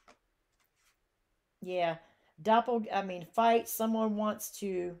 Yeah. Fight. Someone wants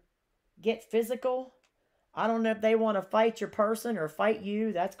to get physical. I don't know if they want to fight your person or fight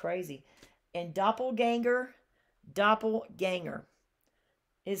you. That's crazy. And doppelganger is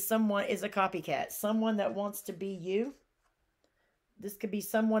a copycat. Someone that wants to be you. This could be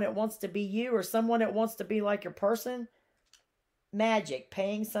someone that wants to be you, or someone that wants to be like your person. Magic.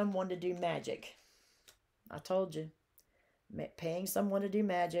 Paying someone to do magic. I told you. Paying someone to do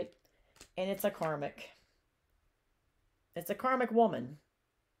magic. And it's a karmic. It's a karmic woman.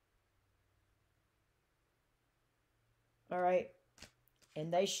 All right.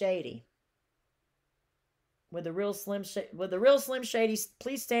 And they shady. With the real Slim Shady,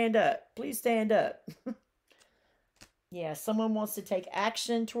 please stand up. Please stand up. Yeah, someone wants to take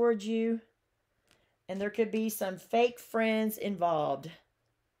action towards you. And there could be some fake friends involved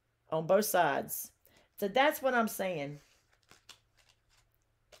on both sides. So that's what I'm saying.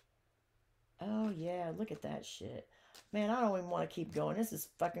 Oh, yeah, look at that shit. Man, I don't even want to keep going. This is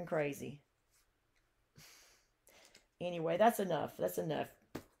fucking crazy. Anyway, that's enough. That's enough.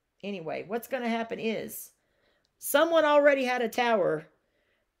 Anyway, what's going to happen is someone already had a tower.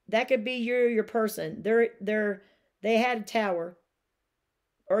 That could be your person. They had a tower.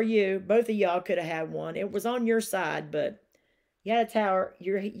 Or you. Both of y'all could have had one. It was on your side, but you had a tower.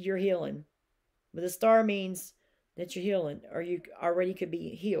 You're healing. But the star means that you're healing. Or you already could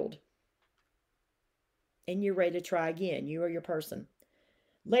be healed. And you're ready to try again. You or your person.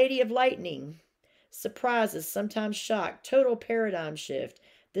 Lady of Lightning. Surprises, sometimes shock. Total paradigm shift.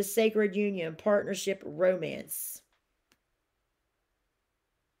 The sacred union, partnership, romance.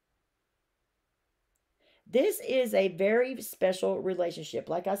 This is a very special relationship.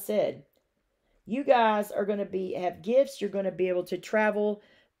 Like I said, you guys are going to have gifts. You're going to be able to travel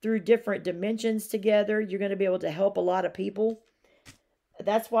through different dimensions together. You're going to be able to help a lot of people.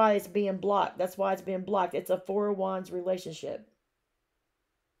 That's why it's being blocked. That's why it's being blocked. It's a Four of Wands relationship.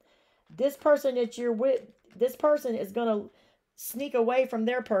 This person that you're with, this person is going to sneak away from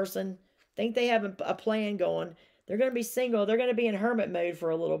their person. Think they have a plan going. They're going to be single. They're going to be in hermit mode for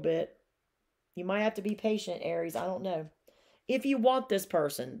a little bit. You might have to be patient, Aries. I don't know. If you want this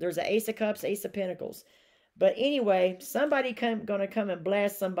person, there's an Ace of Cups, Ace of Pentacles. But anyway, somebody going to come and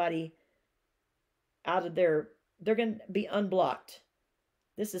blast somebody out of their... They're going to be unblocked.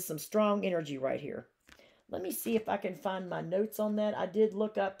 This is some strong energy right here. Let me see if I can find my notes on that. I did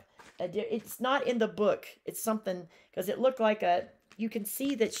look up... It's not in the book. It's something... Because it looked like a... You can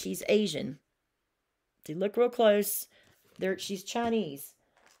see that she's Asian. See, look real close. She's Chinese.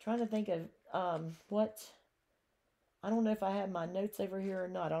 I'm trying to think of... what... I don't know if I have my notes over here or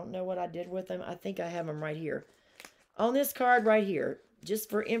not. I don't know what I did with them. I think I have them right here. On this card right here. just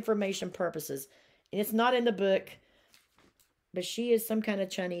for information purposes. And it's not in the book, but she is some kind of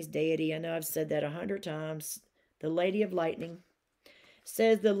Chinese deity. I know I've said that 100 times. The Lady of Lightning.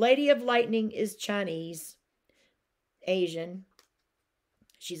 Says the Lady of Lightning is Chinese, Asian.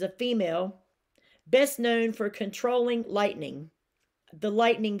 She's a female, best known for controlling lightning, the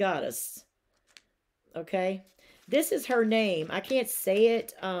lightning goddess. Okay, this is her name. I can't say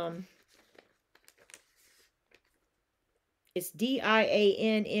it. It's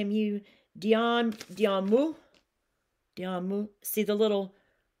Dianmu, Dianmu. See the little,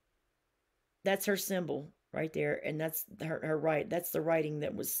 that's her symbol right there, and that's her right. That's the writing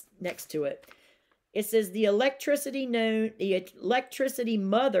that was next to it. It says the electricity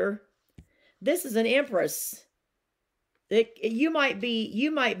mother. This is an empress. You might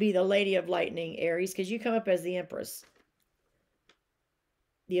be the Lady of Lightning, Aries, because you come up as the empress.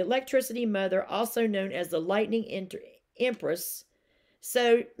 The electricity mother, also known as the lightning empress.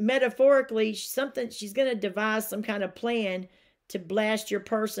 So metaphorically, she's going to devise some kind of plan to blast your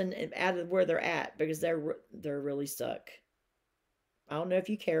person out of where they're at, because they're really stuck. I don't know if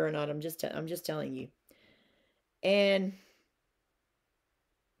you care or not. I'm just telling you. And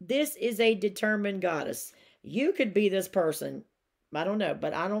this is a determined goddess. You could be this person. I don't know,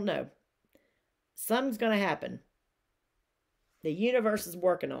 but I don't know. Something's going to happen. The universe is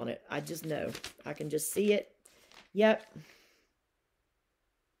working on it. I just know. I can just see it. Yep.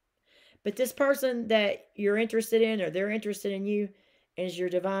 But this person that you're interested in, or they're interested in you, as your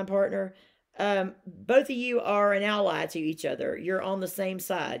divine partner, both of you are an ally to each other. You're on the same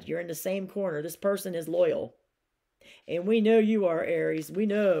side. You're in the same corner. This person is loyal. And we know you are, Aries. We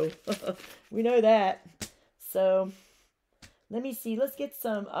know. We know that. So, let me see. Let's get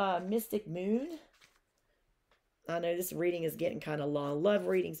some Mystic Moon. I know this reading is getting kind of long. Love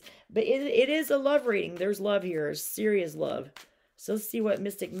readings. But it is a love reading. There's love here. Serious love. So let's see what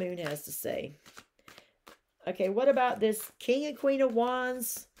Mystic Moon has to say. Okay, what about this King and Queen of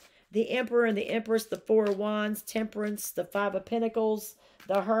Wands, the Emperor and the Empress, the Four of Wands, Temperance, the Five of Pentacles,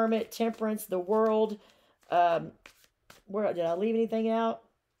 the Hermit, Temperance, the World. Where did I leave anything out?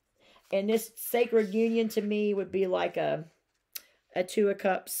 And this Sacred Union to me would be like a Two of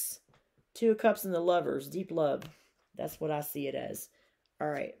Cups. Two of Cups and the Lovers, deep love. That's what I see it as. All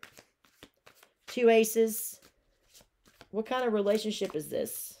right. Two Aces. What kind of relationship is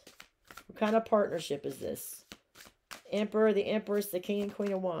this? What kind of partnership is this? Emperor, the Empress, the King and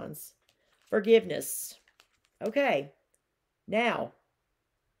Queen of Wands. Forgiveness. Okay. Now,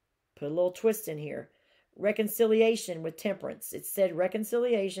 put a little twist in here. Reconciliation with Temperance. It said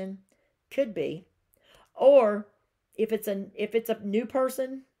reconciliation. Could be. Or if it's a new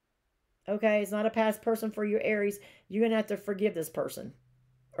person, okay, it's not a past person for you, Aries, you're going to have to forgive this person.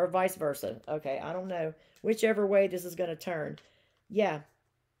 Or vice versa. Okay, I don't know. Whichever way this is going to turn. Yeah.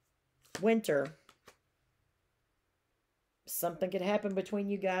 Winter. Something could happen between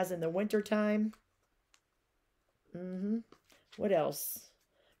you guys in the winter time. What else?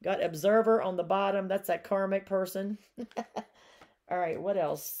 Got Observer on the bottom. That's that karmic person. All right, what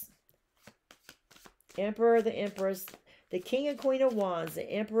else? Emperor, the Empress, the King and Queen of Wands, the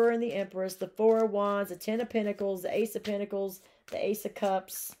Emperor and the Empress, the Four of Wands, the Ten of Pentacles, the Ace of Pentacles, the Ace of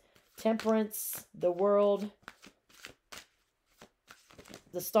Cups, Temperance, the World,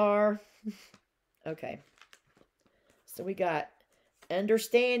 the Star. Okay. So we got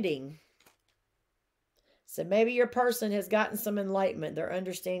understanding. So maybe your person has gotten some enlightenment. They're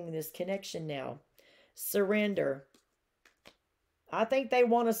understanding this connection now. Surrender. I think they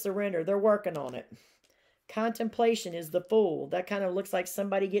want to surrender. They're working on it. Contemplation is the Fool. That kind of looks like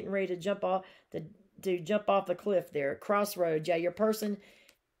somebody getting ready to jump off the cliff there. Crossroads. Yeah, your person,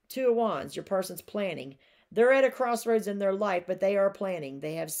 Two of Wands, your person's planning. They're at a crossroads in their life, but they are planning.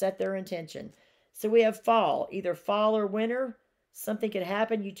 They have set their intention. So we have fall. Either fall or winter. Something could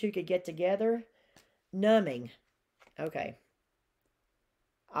happen. You two could get together. Numbing. Okay.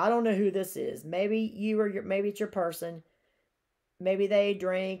 I don't know who this is. Maybe you or maybe it's your person. Maybe they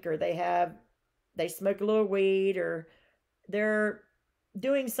drink, or they smoke a little weed, or they're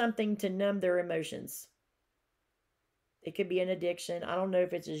doing something to numb their emotions. It could be an addiction. I don't know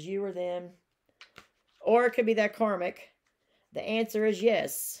if it's just you or them. Or it could be that karmic. The answer is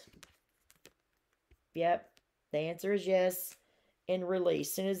yes. Yep. The answer is yes. And release.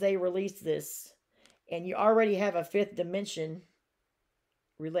 As soon as they release this, and you already have a fifth dimension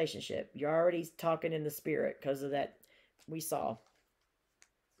relationship. You're already talking in the spirit because of that we saw.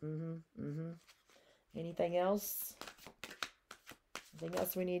 Anything else? Anything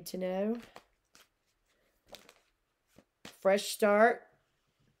else we need to know? Fresh start.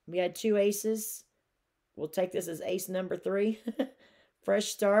 We had two aces. We'll take this as ace number 3. Fresh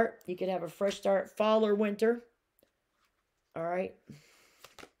start. You could have a fresh start, fall or winter. All right.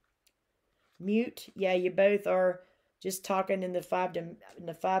 Mute. Yeah, you both are just talking in the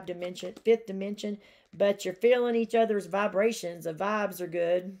fifth dimension, but you're feeling each other's vibrations. The vibes are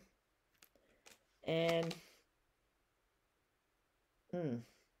good. And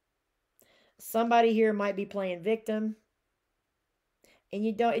somebody here might be playing victim. And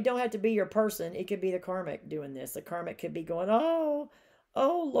it don't have to be your person. It could be the karmic doing this. The karmic could be going, oh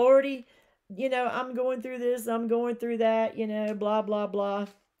Lordy, I'm going through this, I'm going through that, blah, blah, blah.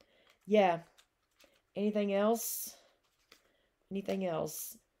 Yeah. Anything else? Anything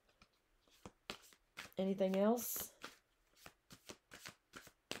else? Anything else?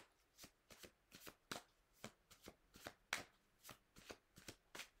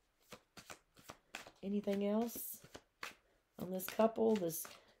 Anything else on this couple, this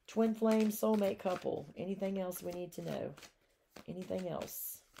twin flame soulmate couple? Anything else we need to know? Anything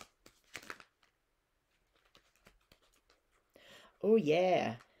else? Oh,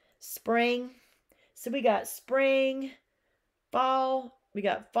 yeah. Spring. So we got spring, fall. We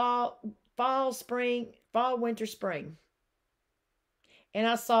got fall, spring, fall, winter, spring. And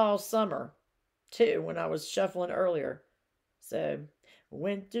I saw summer, too, when I was shuffling earlier. So,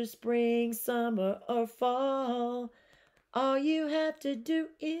 winter, spring, summer, or fall. All you have to do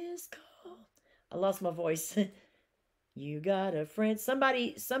is call. I lost my voice. You got a friend.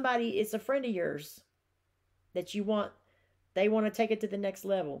 Somebody, it's a friend of yours that you want. They want to take it to the next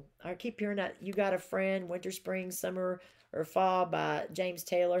level. I keep hearing that. You got a friend, winter, spring, summer, or fall by James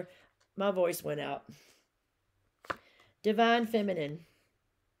Taylor. My voice went out. Divine feminine.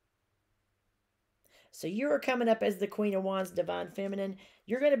 So you are coming up as the Queen of Wands, divine feminine.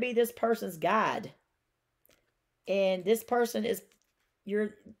 You're going to be this person's guide. And this person is,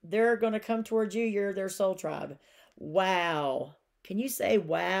 they're going to come towards you. You're their soul tribe. Wow. Can you say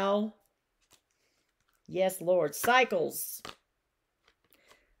wow? Yes, Lord. Cycles.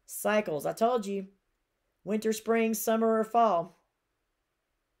 Cycles. I told you. Winter, spring, summer, or fall.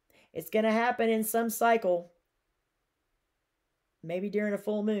 It's going to happen in some cycle. Maybe during a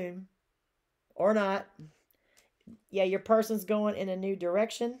full moon. Or not. Yeah, your person's going in a new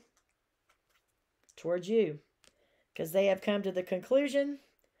direction towards you. Because they have come to the conclusion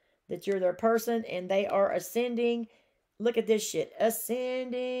that you're their person and they are ascending. Look at this shit.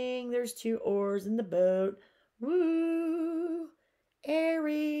 Ascending. There's 2 oars in the boat. Woo.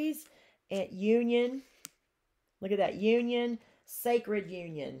 Aries. And union. Look at that. Union. Sacred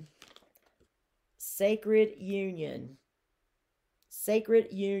union. Sacred union. Sacred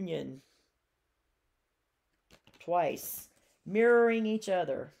union. Twice. Mirroring each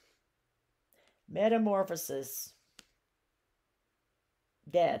other. Metamorphosis.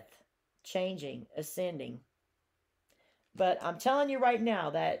 Death. Changing. Ascending. But I'm telling you right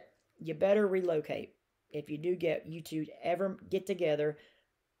now that you better relocate. If you do get you two ever get together,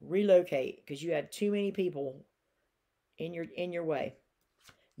 relocate. Because you have too many people in your way.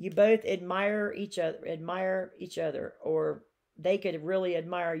 You both admire each other. Or they could really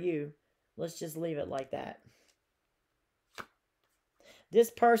admire you. Let's just leave it like that. This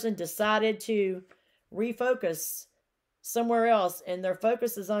person decided to refocus somewhere else. And their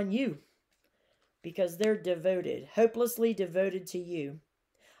focus is on you. Because they're devoted. Hopelessly devoted to you.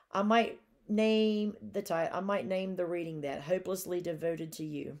 I might name the title. I might name the reading that. Hopelessly devoted to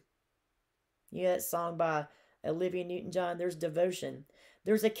you. Yeah, that song by Olivia Newton-John. There's devotion.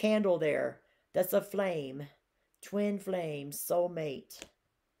 There's a candle there. That's a flame. Twin flame. Soulmate.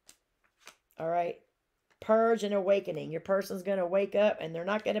 Alright. Purge and awakening. Your person's going to wake up and they're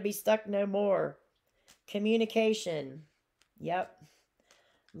not going to be stuck no more. Communication. Yep.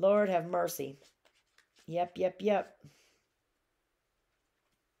 Lord have mercy. Yep.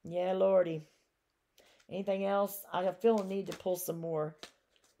 Yeah, Lordy. Anything else? I feel a need to pull some more.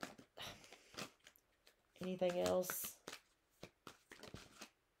 Anything else?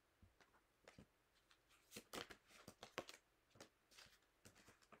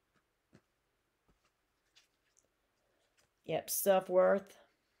 Yep, self-worth.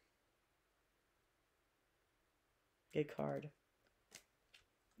 Good card.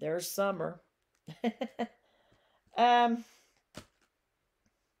 There's summer.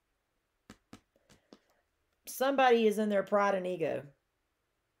 Somebody is in their pride and ego.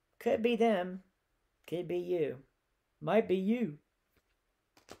 Could be them. Could be you. Might be you.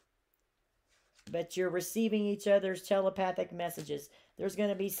 But you're receiving each other's telepathic messages. There's going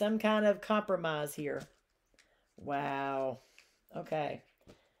to be some kind of compromise here. Wow. Okay.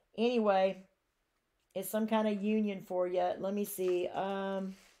 Anyway, it's some kind of union for you. Let me see.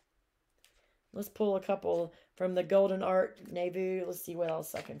 Let's pull a couple from the Golden Art Nauvoo. Let's see what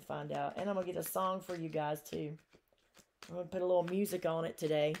else I can find out. And I'm going to get a song for you guys, too. I'm going to put a little music on it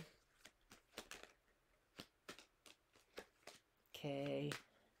today. Okay.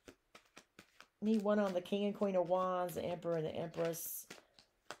 Need one on the King and Queen of Wands, the Emperor and the Empress.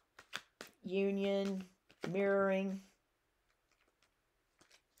 Union, mirroring.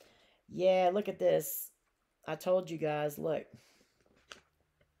 Yeah, look at this. I told you guys, look.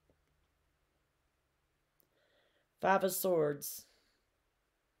 Five of Swords.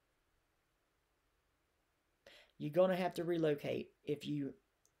 You're going to have to relocate if you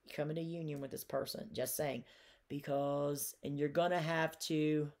come into union with this person. Just saying. Because, and you're going to have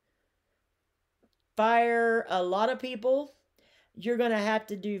to fire a lot of people. You're going to have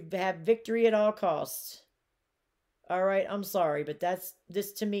victory at all costs. All right, I'm sorry, but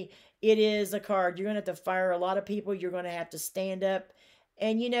this to me, it is a card. You're going to have to fire a lot of people. You're going to have to stand up.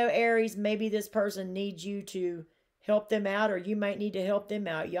 And you know, Aries, maybe this person needs you to help them out, or you might need to help them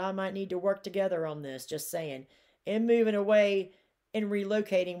out. Y'all might need to work together on this, just saying. And moving away and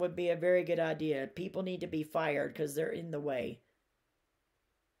relocating would be a very good idea. People need to be fired because they're in the way.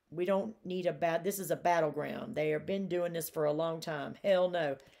 We don't need this is a battleground. They have been doing this for a long time. Hell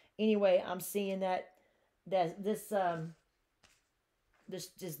no. Anyway, I'm seeing that this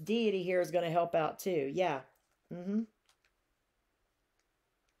deity here is going to help out too. Yeah. Mm-hmm.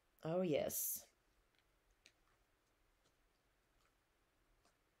 Oh, yes.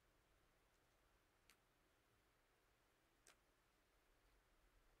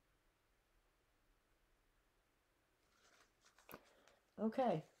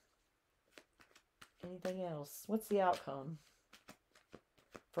 Okay. Anything else? What's the outcome?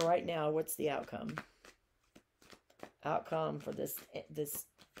 For right now, what's the outcome? Outcome for this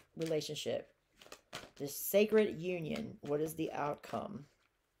relationship. This sacred union. What is the outcome?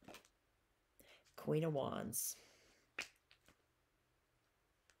 Queen of Wands.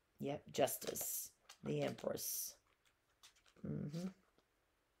 Yep, Justice. The Empress. Mm-hmm.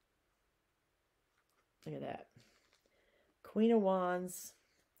 Look at that. Queen of Wands,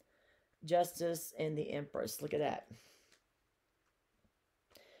 Justice, and the Empress. Look at that.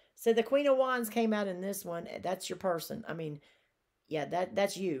 So the Queen of Wands came out in this one. That's your person. I mean, yeah,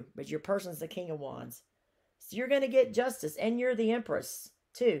 that's you. But your person's the King of Wands. So you're going to get justice. And you're the Empress,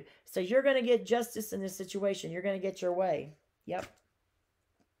 too. So you're going to get justice in this situation. You're going to get your way. Yep.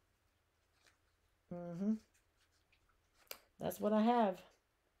 Mm-hmm. That's what I have.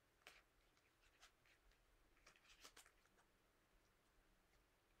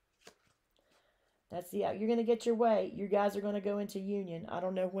 That's you're going to get your way. You guys are going to go into union. I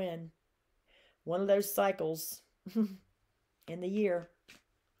don't know when. One of those cycles in the year.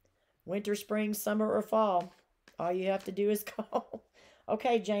 Winter, spring, summer, or fall. All you have to do is call.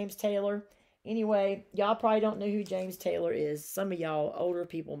 Okay, James Taylor. Anyway, y'all probably don't know who James Taylor is. Some of y'all older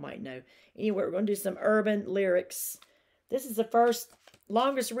people might know. Anyway, we're going to do some urban lyrics. This is the first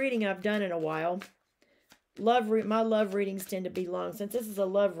longest reading I've done in a while. My love readings tend to be long. Since this is a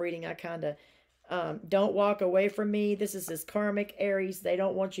love reading, I kind of don't walk away from me. This is his karmic Aries. They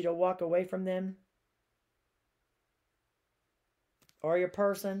don't want you to walk away from them. Or your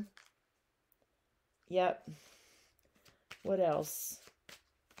person. Yep. What else?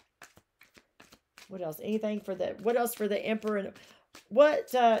 What else? Anything for the... What else for the Emperor and...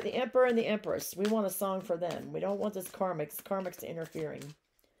 What? The Emperor and the Empress. We want a song for them. We don't want this karmics. Karmics interfering.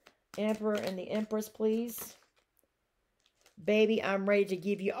 Emperor and the Empress, please. Baby, I'm ready to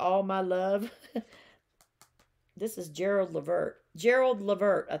give you all my love. This is Gerald Levert. Gerald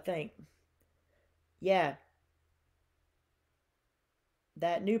Levert, I think. Yeah.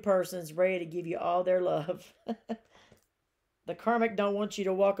 That new person's ready to give you all their love. The karmic don't want you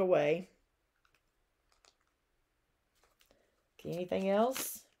to walk away. Okay, anything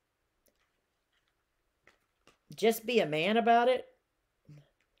else? Just be a man about it?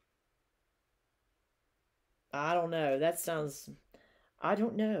 I don't know. That sounds... I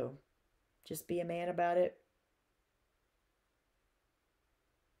don't know. Just be a man about it.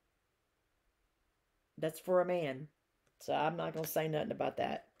 That's for a man. So I'm not going to say nothing about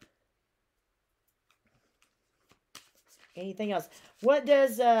that. Anything else? What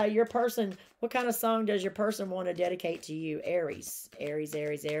does your person... What kind of song does your person want to dedicate to you? Aries. Aries,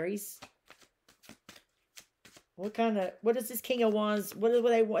 Aries, Aries. What kind of... What is this King of Wands...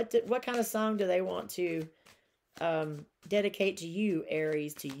 What kind of song do they want to... dedicate to you,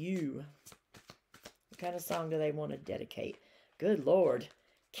 Aries, to you? What kind of song do they want to dedicate? Good Lord.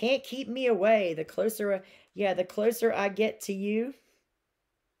 Can't keep me away. The closer, the closer I get to you.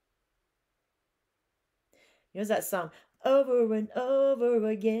 Here's that song. Over and over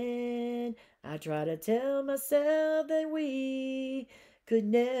again, I try to tell myself that we could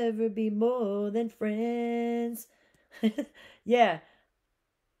never be more than friends. Yeah,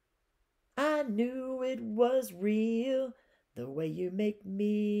 I knew it was real, the way you make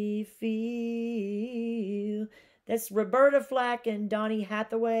me feel. That's Roberta Flack and Donny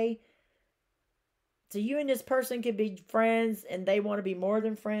Hathaway. So you and this person could be friends and they want to be more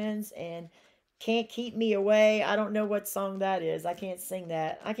than friends and can't keep me away. I don't know what song that is. I can't sing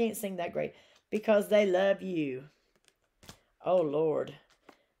that. I can't sing that great. Because they love you. Oh Lord.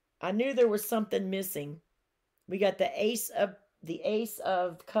 I knew there was something missing. We got the Ace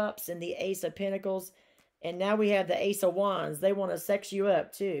of Cups and the Ace of Pentacles, and now we have the Ace of Wands. They want to sex you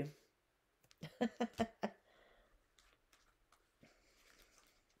up too.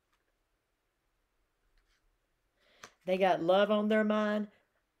 They got love on their mind.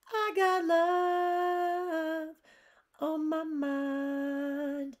 I got love on my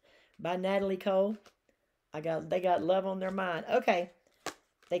mind by Natalie Cole. They got love on their mind. Okay.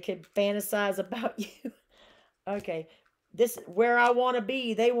 They could fantasize about you. Okay. This where I want to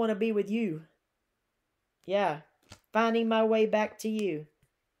be. They want to be with you. Yeah. Finding my way back to you.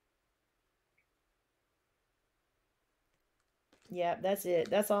 Yeah, that's it.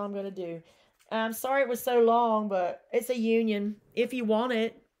 That's all I'm going to do. I'm sorry it was so long, but it's a union. If you want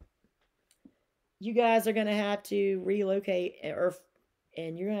it, you guys are going to have to relocate and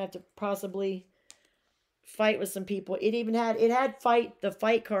you're going to have to possibly fight with some people. It had fight. The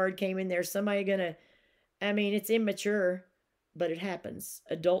fight card came in there. Somebody going to, I mean, it's immature, but it happens.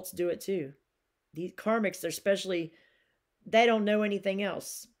 Adults do it too. These karmics, they're especially, they don't know anything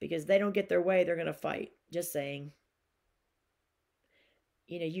else because they don't get their way. They're going to fight. Just saying.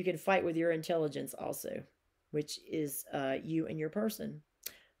 You know, you can fight with your intelligence also, which is you and your person.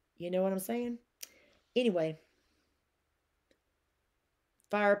 You know what I'm saying? Anyway,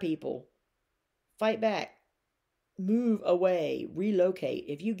 fire people, fight back, move away, relocate.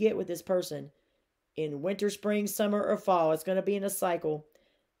 If you get with this person in winter, spring, summer, or fall, it's going to be in a cycle.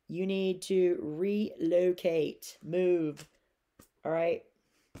 You need to relocate, move. All right.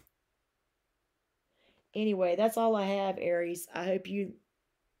 Anyway, that's all I have, Aries. I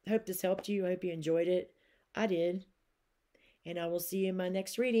hope this helped you. I hope you enjoyed it. I did. And I will see you in my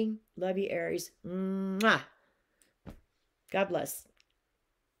next reading. Love you, Aries. Mwah. God bless.